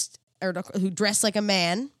cross-dressed or who dressed like a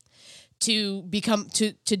man to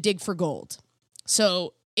dig for gold.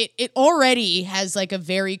 So it already has, like, a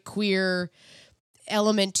very queer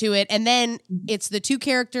element to it, and then it's the 2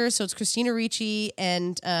 characters. So it's Christina Ricci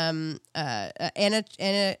and Anna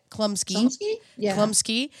Klumsky.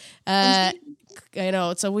 Klumsky. I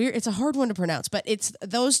know it's a hard one to pronounce, but it's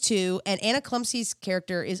those 2, and Anna Klumsky's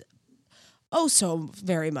character is so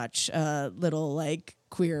very much a little, like,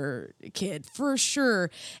 queer kid for sure,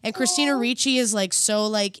 and Christina Ricci is, like, so,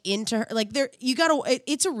 like, into her, like,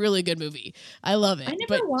 it's a really good movie. I love it,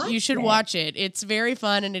 but you should watch it. It's very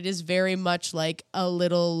fun, and it is very much like a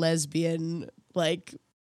little lesbian, like,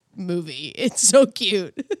 movie. It's so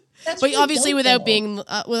cute. But really obviously without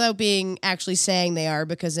being actually saying they are,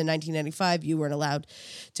 because in 1995 you weren't allowed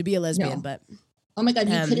to be a lesbian. No. But oh my God,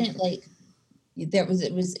 you couldn't, like,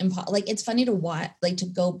 like, it's funny to watch, like, to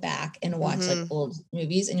go back and watch like old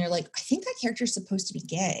movies, and you're like, I think that character's supposed to be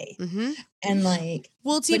gay, and like,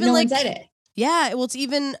 well, it's even like it. Yeah, well, it's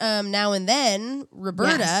even Now and Then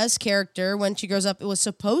Roberta's character, when she grows up, it was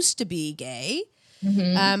supposed to be gay,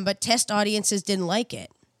 but test audiences didn't like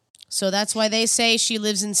it. So that's why they say she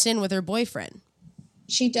lives in sin with her boyfriend.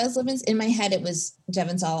 She does live in my head. It was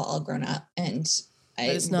Devon Sawa all grown up, and I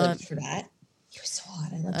lived for that. He was so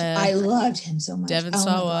hot. I loved him so much. Devon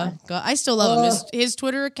Sawa. God, I still love him. His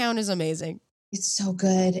Twitter account is amazing. It's so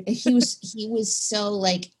good. He was so,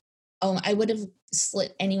 like, I would have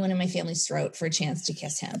slit anyone in my family's throat for a chance to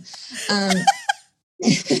kiss him.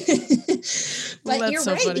 But you're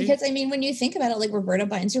so right, funny. Because I mean, when you think about it, like, Roberta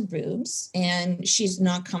binds her boobs, and she's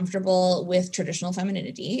not comfortable with traditional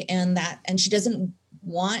femininity, and she doesn't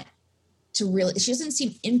want she doesn't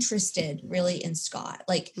seem interested really in Scott.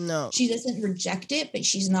 Like, no, she doesn't reject it, but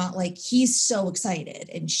she's not like, he's so excited.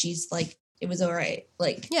 And she's like, it was all right.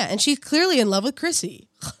 Like, yeah. And she's clearly in love with Chrissy.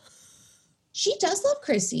 She does love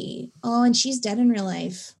Chrissy. Oh, and she's dead in real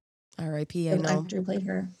life. R.I.P. I know. The actor who played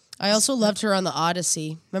her. I also loved her on The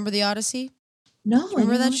Odyssey. Remember The Odyssey? No.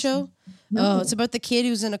 Remember that show? No. Oh, it's about the kid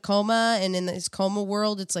who's in a coma, and in his coma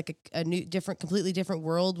world, it's like a new, completely different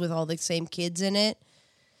world with all the same kids in it.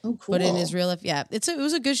 Oh, cool. But in his real life, yeah, it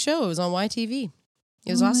was a good show. It was on YTV.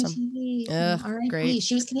 It was awesome. Great.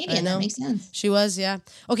 She was Canadian. That makes sense. She was, yeah.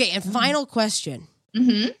 Okay, and final question.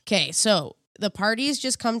 Mm-hmm. Okay, so the party's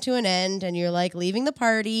just come to an end, and you're like leaving the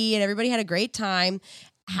party, and everybody had a great time.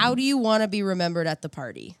 How do you want to be remembered at the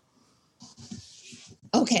party?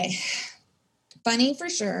 Okay. Funny for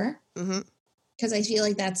sure. Mm-hmm. Because I feel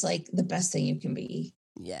like that's like the best thing you can be.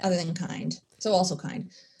 Yeah. Other than kind. So also kind.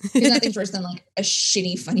 There's nothing worse than like a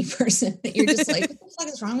shitty, funny person that you're just like, what the fuck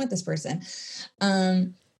is wrong with this person? I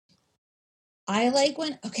like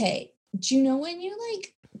when, do you know when you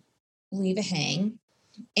like leave a hang?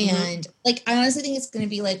 And like, I honestly think it's going to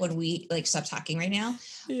be like when we like stop talking right now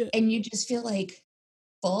and you just feel like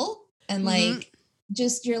full and like,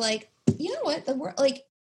 just, you're like, you know what? The world, like,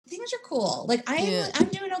 things are cool. Like I'm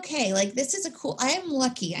doing okay. Like this is I am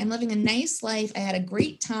lucky. I'm living a nice life. I had a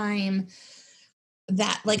great time.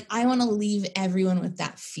 That like, I want to leave everyone with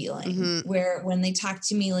that feeling where when they talk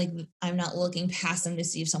to me, like I'm not looking past them to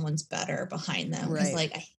see if someone's better behind them. Cause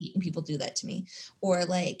like I hate when people do that to me, or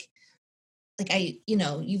like I,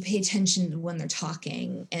 you pay attention to when they're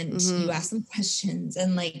talking and you ask them questions,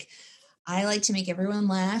 and like, I like to make everyone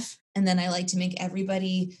laugh. And then I like to make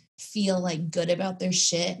everybody feel like good about their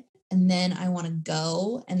shit. And then I want to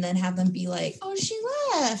go and then have them be like, oh, she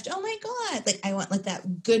left. Oh my God. Like I want like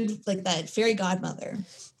that good, like that fairy godmother.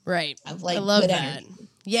 Right. Of like, I love good that. energy.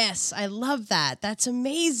 Yes. I love that. That's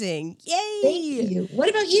amazing. Yay. Thank you. What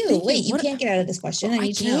about you? Wait, you can't get out of this question. I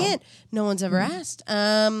need to know. No one's ever asked.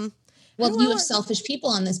 Well, you have selfish people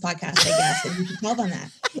on this podcast, I guess, and you can tell them that.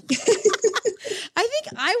 I think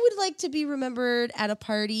I would like to be remembered at a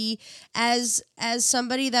party as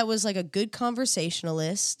somebody that was like a good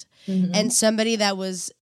conversationalist and somebody that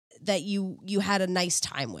you had a nice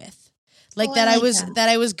time with. Like that I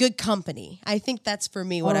was good company. I think that's for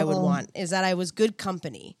me what I would want is that I was good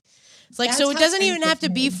company. It's like, so it doesn't even have to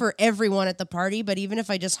be for everyone at the party, but even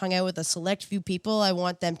if I just hung out with a select few people, I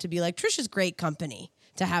want them to be like, Trisha's great company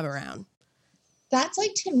to have around. That's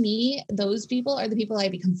like, to me, those people are the people I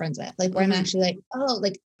become friends with. Like where I'm actually like, oh,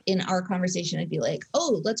 like in our conversation, I'd be like,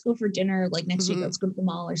 oh, let's go for dinner. Like next week, let's go to the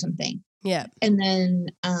mall or something. Yeah. And then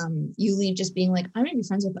you leave just being like, I'm going to be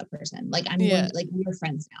friends with that person. Like I'm going to, like, we're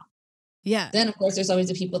friends now. Yeah. Then of course there's always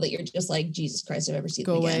the people that you're just like, Jesus Christ, if I ever see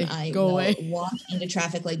them again, I will walk into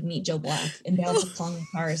traffic like Meet Joe Black and bounce along the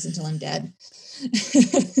cars until I'm dead. I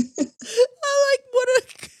like what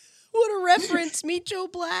a reference, Meet Joe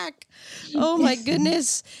Black. Oh my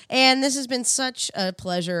goodness. And this has been such a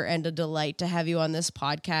pleasure and a delight to have you on this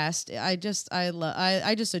podcast. I just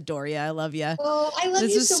adore you. I love you. Oh, I love you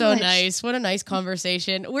so much. This is so nice. What a nice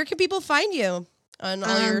conversation. Where can people find you on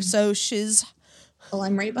all your socials? Well,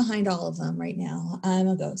 I'm right behind all of them right now. I'm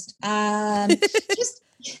a ghost.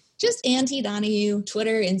 Just Auntie Donahue,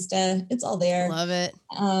 Twitter, Insta. It's all there. Love it.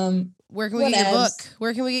 Where can we get your book?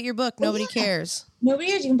 Where can we get your book? Nobody cares. Nobody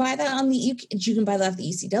cares. You can buy that you can buy that off the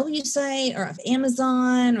ECW site or off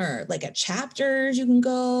Amazon or like at Chapters. You can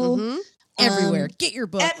go everywhere. Get your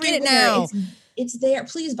book. Everywhere. Get it now. It's there.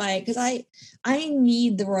 Please buy it because I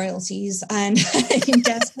need the royalties and I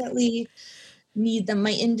desperately need them.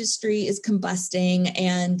 My industry is combusting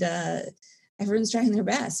and everyone's trying their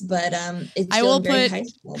best, but it's very high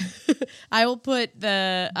school. I'll put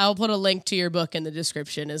a link to your book in the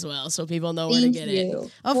description as well, so people know where to get it.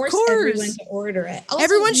 Of course, everyone to order it. Also,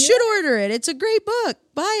 everyone should order it. It's a great book.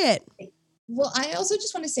 Buy it. Well, I also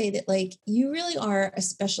just want to say that like you really are a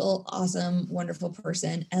special, awesome, wonderful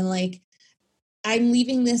person, and like I'm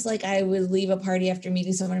leaving this like I would leave a party after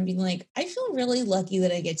meeting someone and being like, I feel really lucky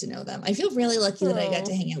that I get to know them. I feel really lucky that I got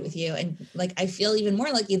to hang out with you. And like, I feel even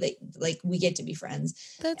more lucky that like we get to be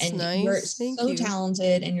friends. That's and nice. You're Thank so you.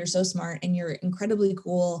 talented and you're so smart and you're incredibly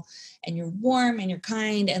cool and you're warm and you're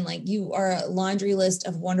kind. And like, you are a laundry list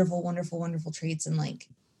of wonderful, wonderful, wonderful traits. And like,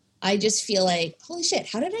 I just feel like, holy shit,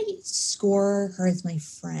 how did I score her as my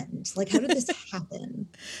friend? Like, how did this happen?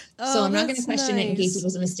 So I'm not going to question it in case it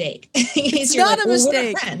was a mistake. It's not a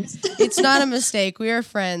mistake. It's not a mistake. We are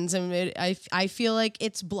friends. And I feel like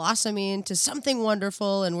it's blossoming into something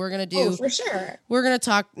wonderful. And we're going to do. Oh, for sure. We're going to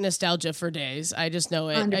talk nostalgia for days. I just know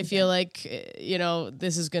it. 100%. I feel like,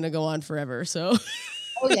 this is going to go on forever. So.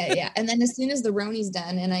 Oh yeah. And then as soon as the Roni's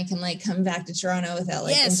done and I can like come back to Toronto without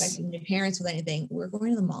like infecting my parents with anything, we're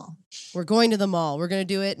going to the mall. We're going to the mall. We're going to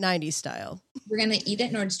do it 90s style. We're going to eat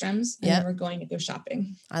at Nordstrom's and then we're going to go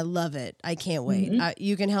shopping. I love it. I can't wait. Mm-hmm.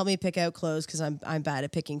 You can help me pick out clothes because I'm bad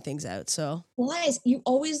at picking things out. So Lies, you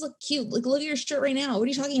always look cute. Like, look at your shirt right now. What are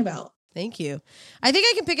you talking about? Thank you. I think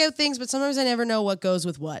I can pick out things, but sometimes I never know what goes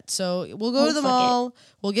with what. So we'll go to the mall,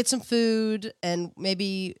 we'll get some food, and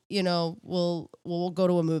maybe, we'll go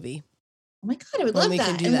to a movie. Oh my God, I would love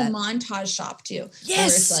that. And the montage shop too. Yes. Where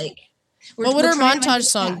it's like, what would our montage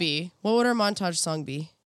song be? What would our montage song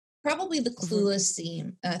be? Probably the Clueless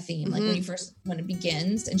theme, like when it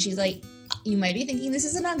begins, and she's like, you might be thinking this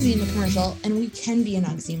is an Noxzema commercial, and we can be a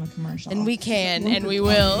Noxzema commercial. And we can, and we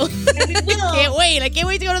will. Can't wait. I can't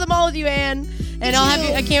wait to go to the mall with you, Anne. And I'll have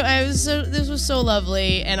you, this was so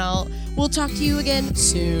lovely, and we'll talk to you again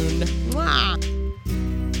soon. Mwah.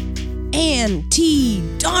 Anne T.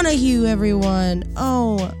 Donahue, everyone.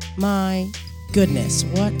 Oh my goodness,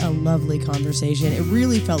 what a lovely conversation. It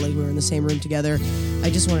really felt like we were in the same room together. I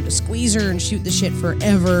just wanted to squeeze her and shoot the shit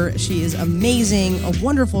forever. She is amazing, a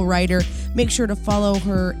wonderful writer. Make sure to follow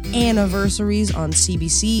her anniversaries on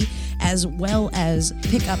CBC, as well as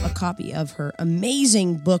pick up a copy of her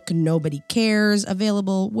amazing book, Nobody Cares,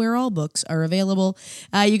 available where all books are available.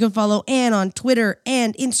 You can follow Anne on Twitter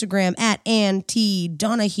and Instagram at Anne T.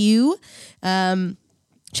 Donahue.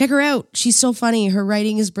 Check her out. She's so funny. Her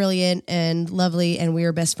writing is brilliant and lovely, and we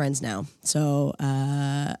are best friends now. So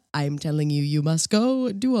I'm telling you, you must go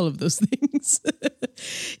and do all of those things.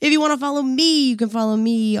 If you want to follow me, you can follow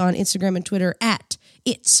me on Instagram and Twitter at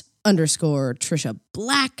its_Trisha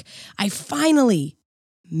Black. I finally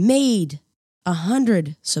made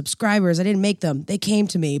 100 subscribers. I didn't make them. They came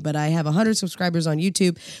to me, but I have 100 subscribers on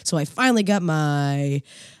YouTube. So I finally got my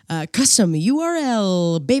custom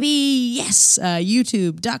URL, baby. Yes.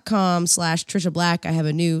 YouTube.com/Trisha Black. I have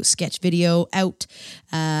a new sketch video out,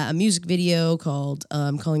 a music video called,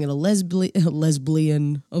 I'm calling it a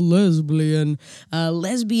lesbian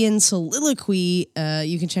soliloquy.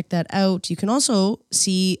 You can check that out. You can also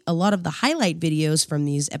see a lot of the highlight videos from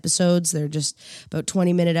these episodes. They're just about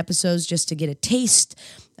 20-minute episodes just to get a taste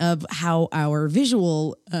of how our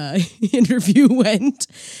visual interview went.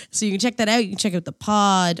 So you can check that out. You can check out the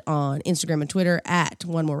pod on Instagram and Twitter at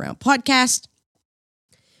One More Round Podcast.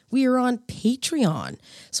 We are on Patreon.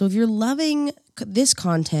 So if you're loving this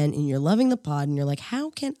content and you're loving the pod and you're like, how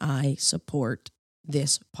can I support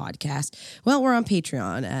this podcast? Well, we're on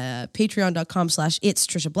Patreon, patreon.com/It's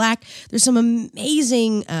Trisha Black. There's some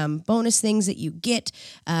amazing bonus things that you get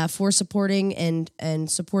for supporting and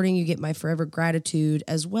supporting. You get my forever gratitude,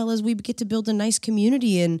 as well as we get to build a nice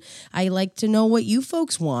community. And I like to know what you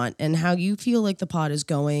folks want and how you feel like the pod is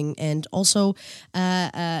going. And also,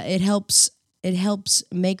 it helps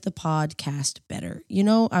make the podcast better.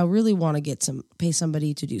 I really want to pay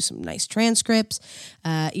somebody to do some nice transcripts,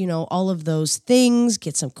 all of those things,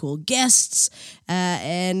 get some cool guests,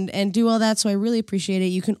 and do all that. So I really appreciate it.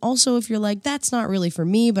 You can also, if you're like, that's not really for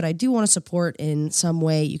me, but I do want to support in some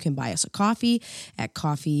way, you can buy us a coffee at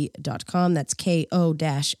coffee.com. That's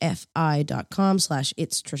ko-fi.com/It's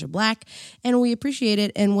Trisha Black. And we appreciate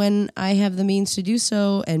it. And when I have the means to do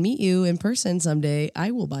so and meet you in person someday,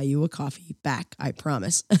 I will buy you a coffee back. I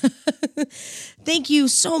promise. Thank you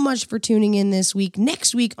so much for tuning in this week.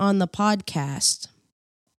 Next week on the podcast,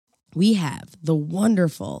 we have the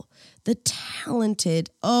wonderful, the talented,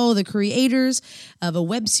 the creators of a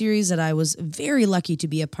web series that I was very lucky to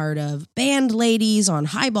be a part of, Band Ladies on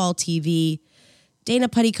Highball TV. Dana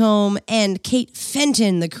Puttycombe and Kate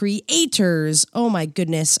Fenton, the creators. Oh my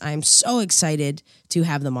goodness, I'm so excited to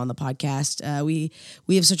have them on the podcast. We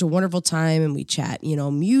have such a wonderful time, and we chat,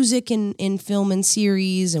 music in film and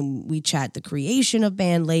series, and we chat the creation of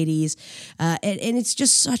Band Ladies, and it's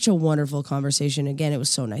just such a wonderful conversation. Again, it was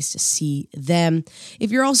so nice to see them.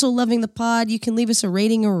 If you're also loving the pod, you can leave us a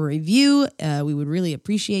rating or a review. We would really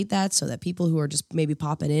appreciate that, so that people who are just maybe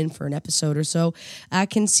popping in for an episode or so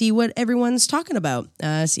can see what everyone's talking about.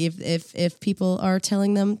 See if people are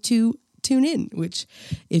telling them to tune in, which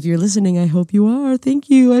if you're listening, I hope you are. Thank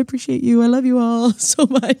you. I appreciate you. I love you all so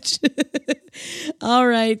much. All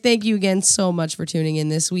right. Thank you again so much for tuning in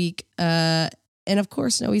this week. And of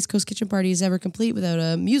course, no East Coast Kitchen Party is ever complete without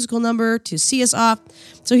a musical number to see us off.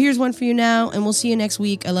 So here's one for you now, and we'll see you next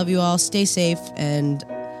week. I love you all. Stay safe and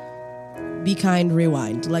be kind,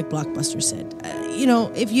 rewind, like Blockbuster said.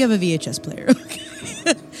 If you have a VHS player.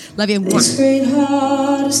 Love you. This great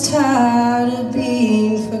heart is tired of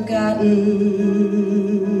being forgotten,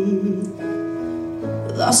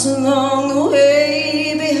 lost along the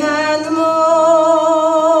way behind them all.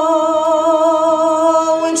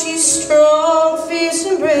 she's strong, fierce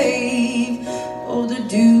and brave. Oh, the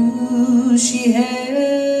dues she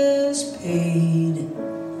has paid.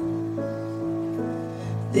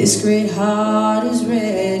 This great heart is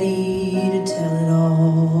ready to tell it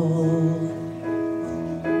all.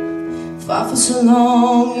 Fought for so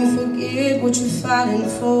long, you forget what you're fighting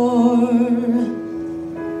for.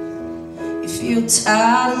 You feel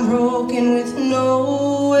tired and broken with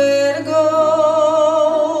nowhere to go.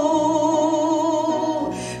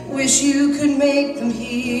 Wish you could make them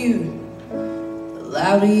hear. The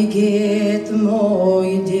louder you get, the more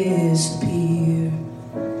you disappear.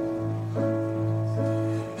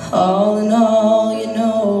 All in all, you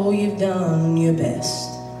know you've done your best.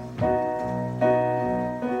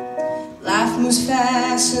 Life moves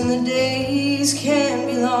fast and the days can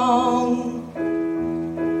be long.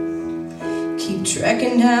 Keep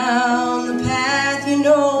trekking down the path you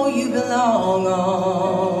know you belong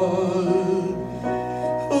on.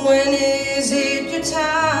 When is it your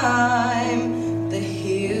time? The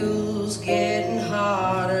hill's getting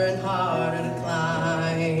harder and harder to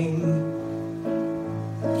climb.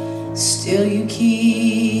 Still you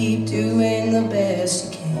keep doing the best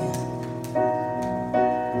you can.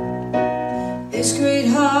 This great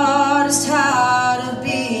heart is tired of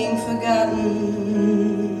being forgotten,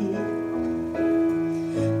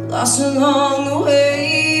 lost along the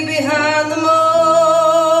way behind the mold.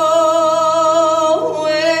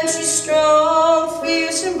 When she's strong,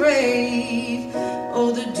 fierce and brave,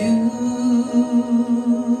 oh, the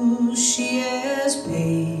dues she has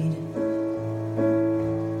paid.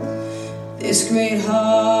 This great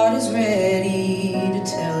heart is ready to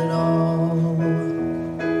tell it all.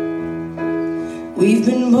 We've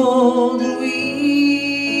been bold and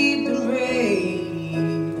we've been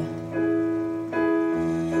brave,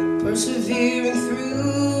 persevering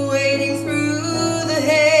through, waiting through the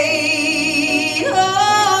hate.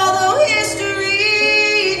 Although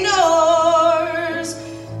history ignores,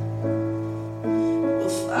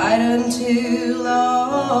 we'll fight until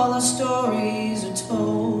all our stories are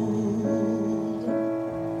told,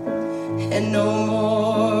 and no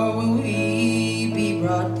more will we be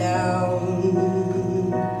brought down.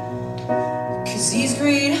 'Cause these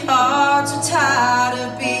great hearts are tired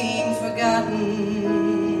of being forgotten,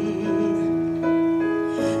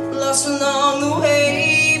 lost along the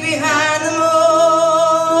way behind the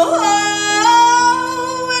mold.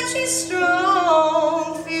 When she's strong,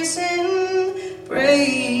 fierce and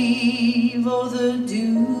brave, oh, the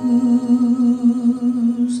dues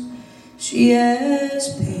she has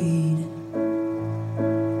paid.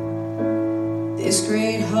 This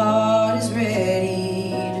great heart is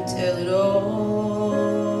ready to tell it all.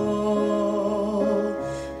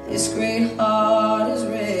 This great heart is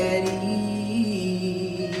ready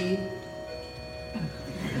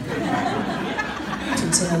to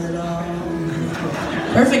tell it all.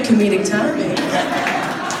 Perfect comedic timing.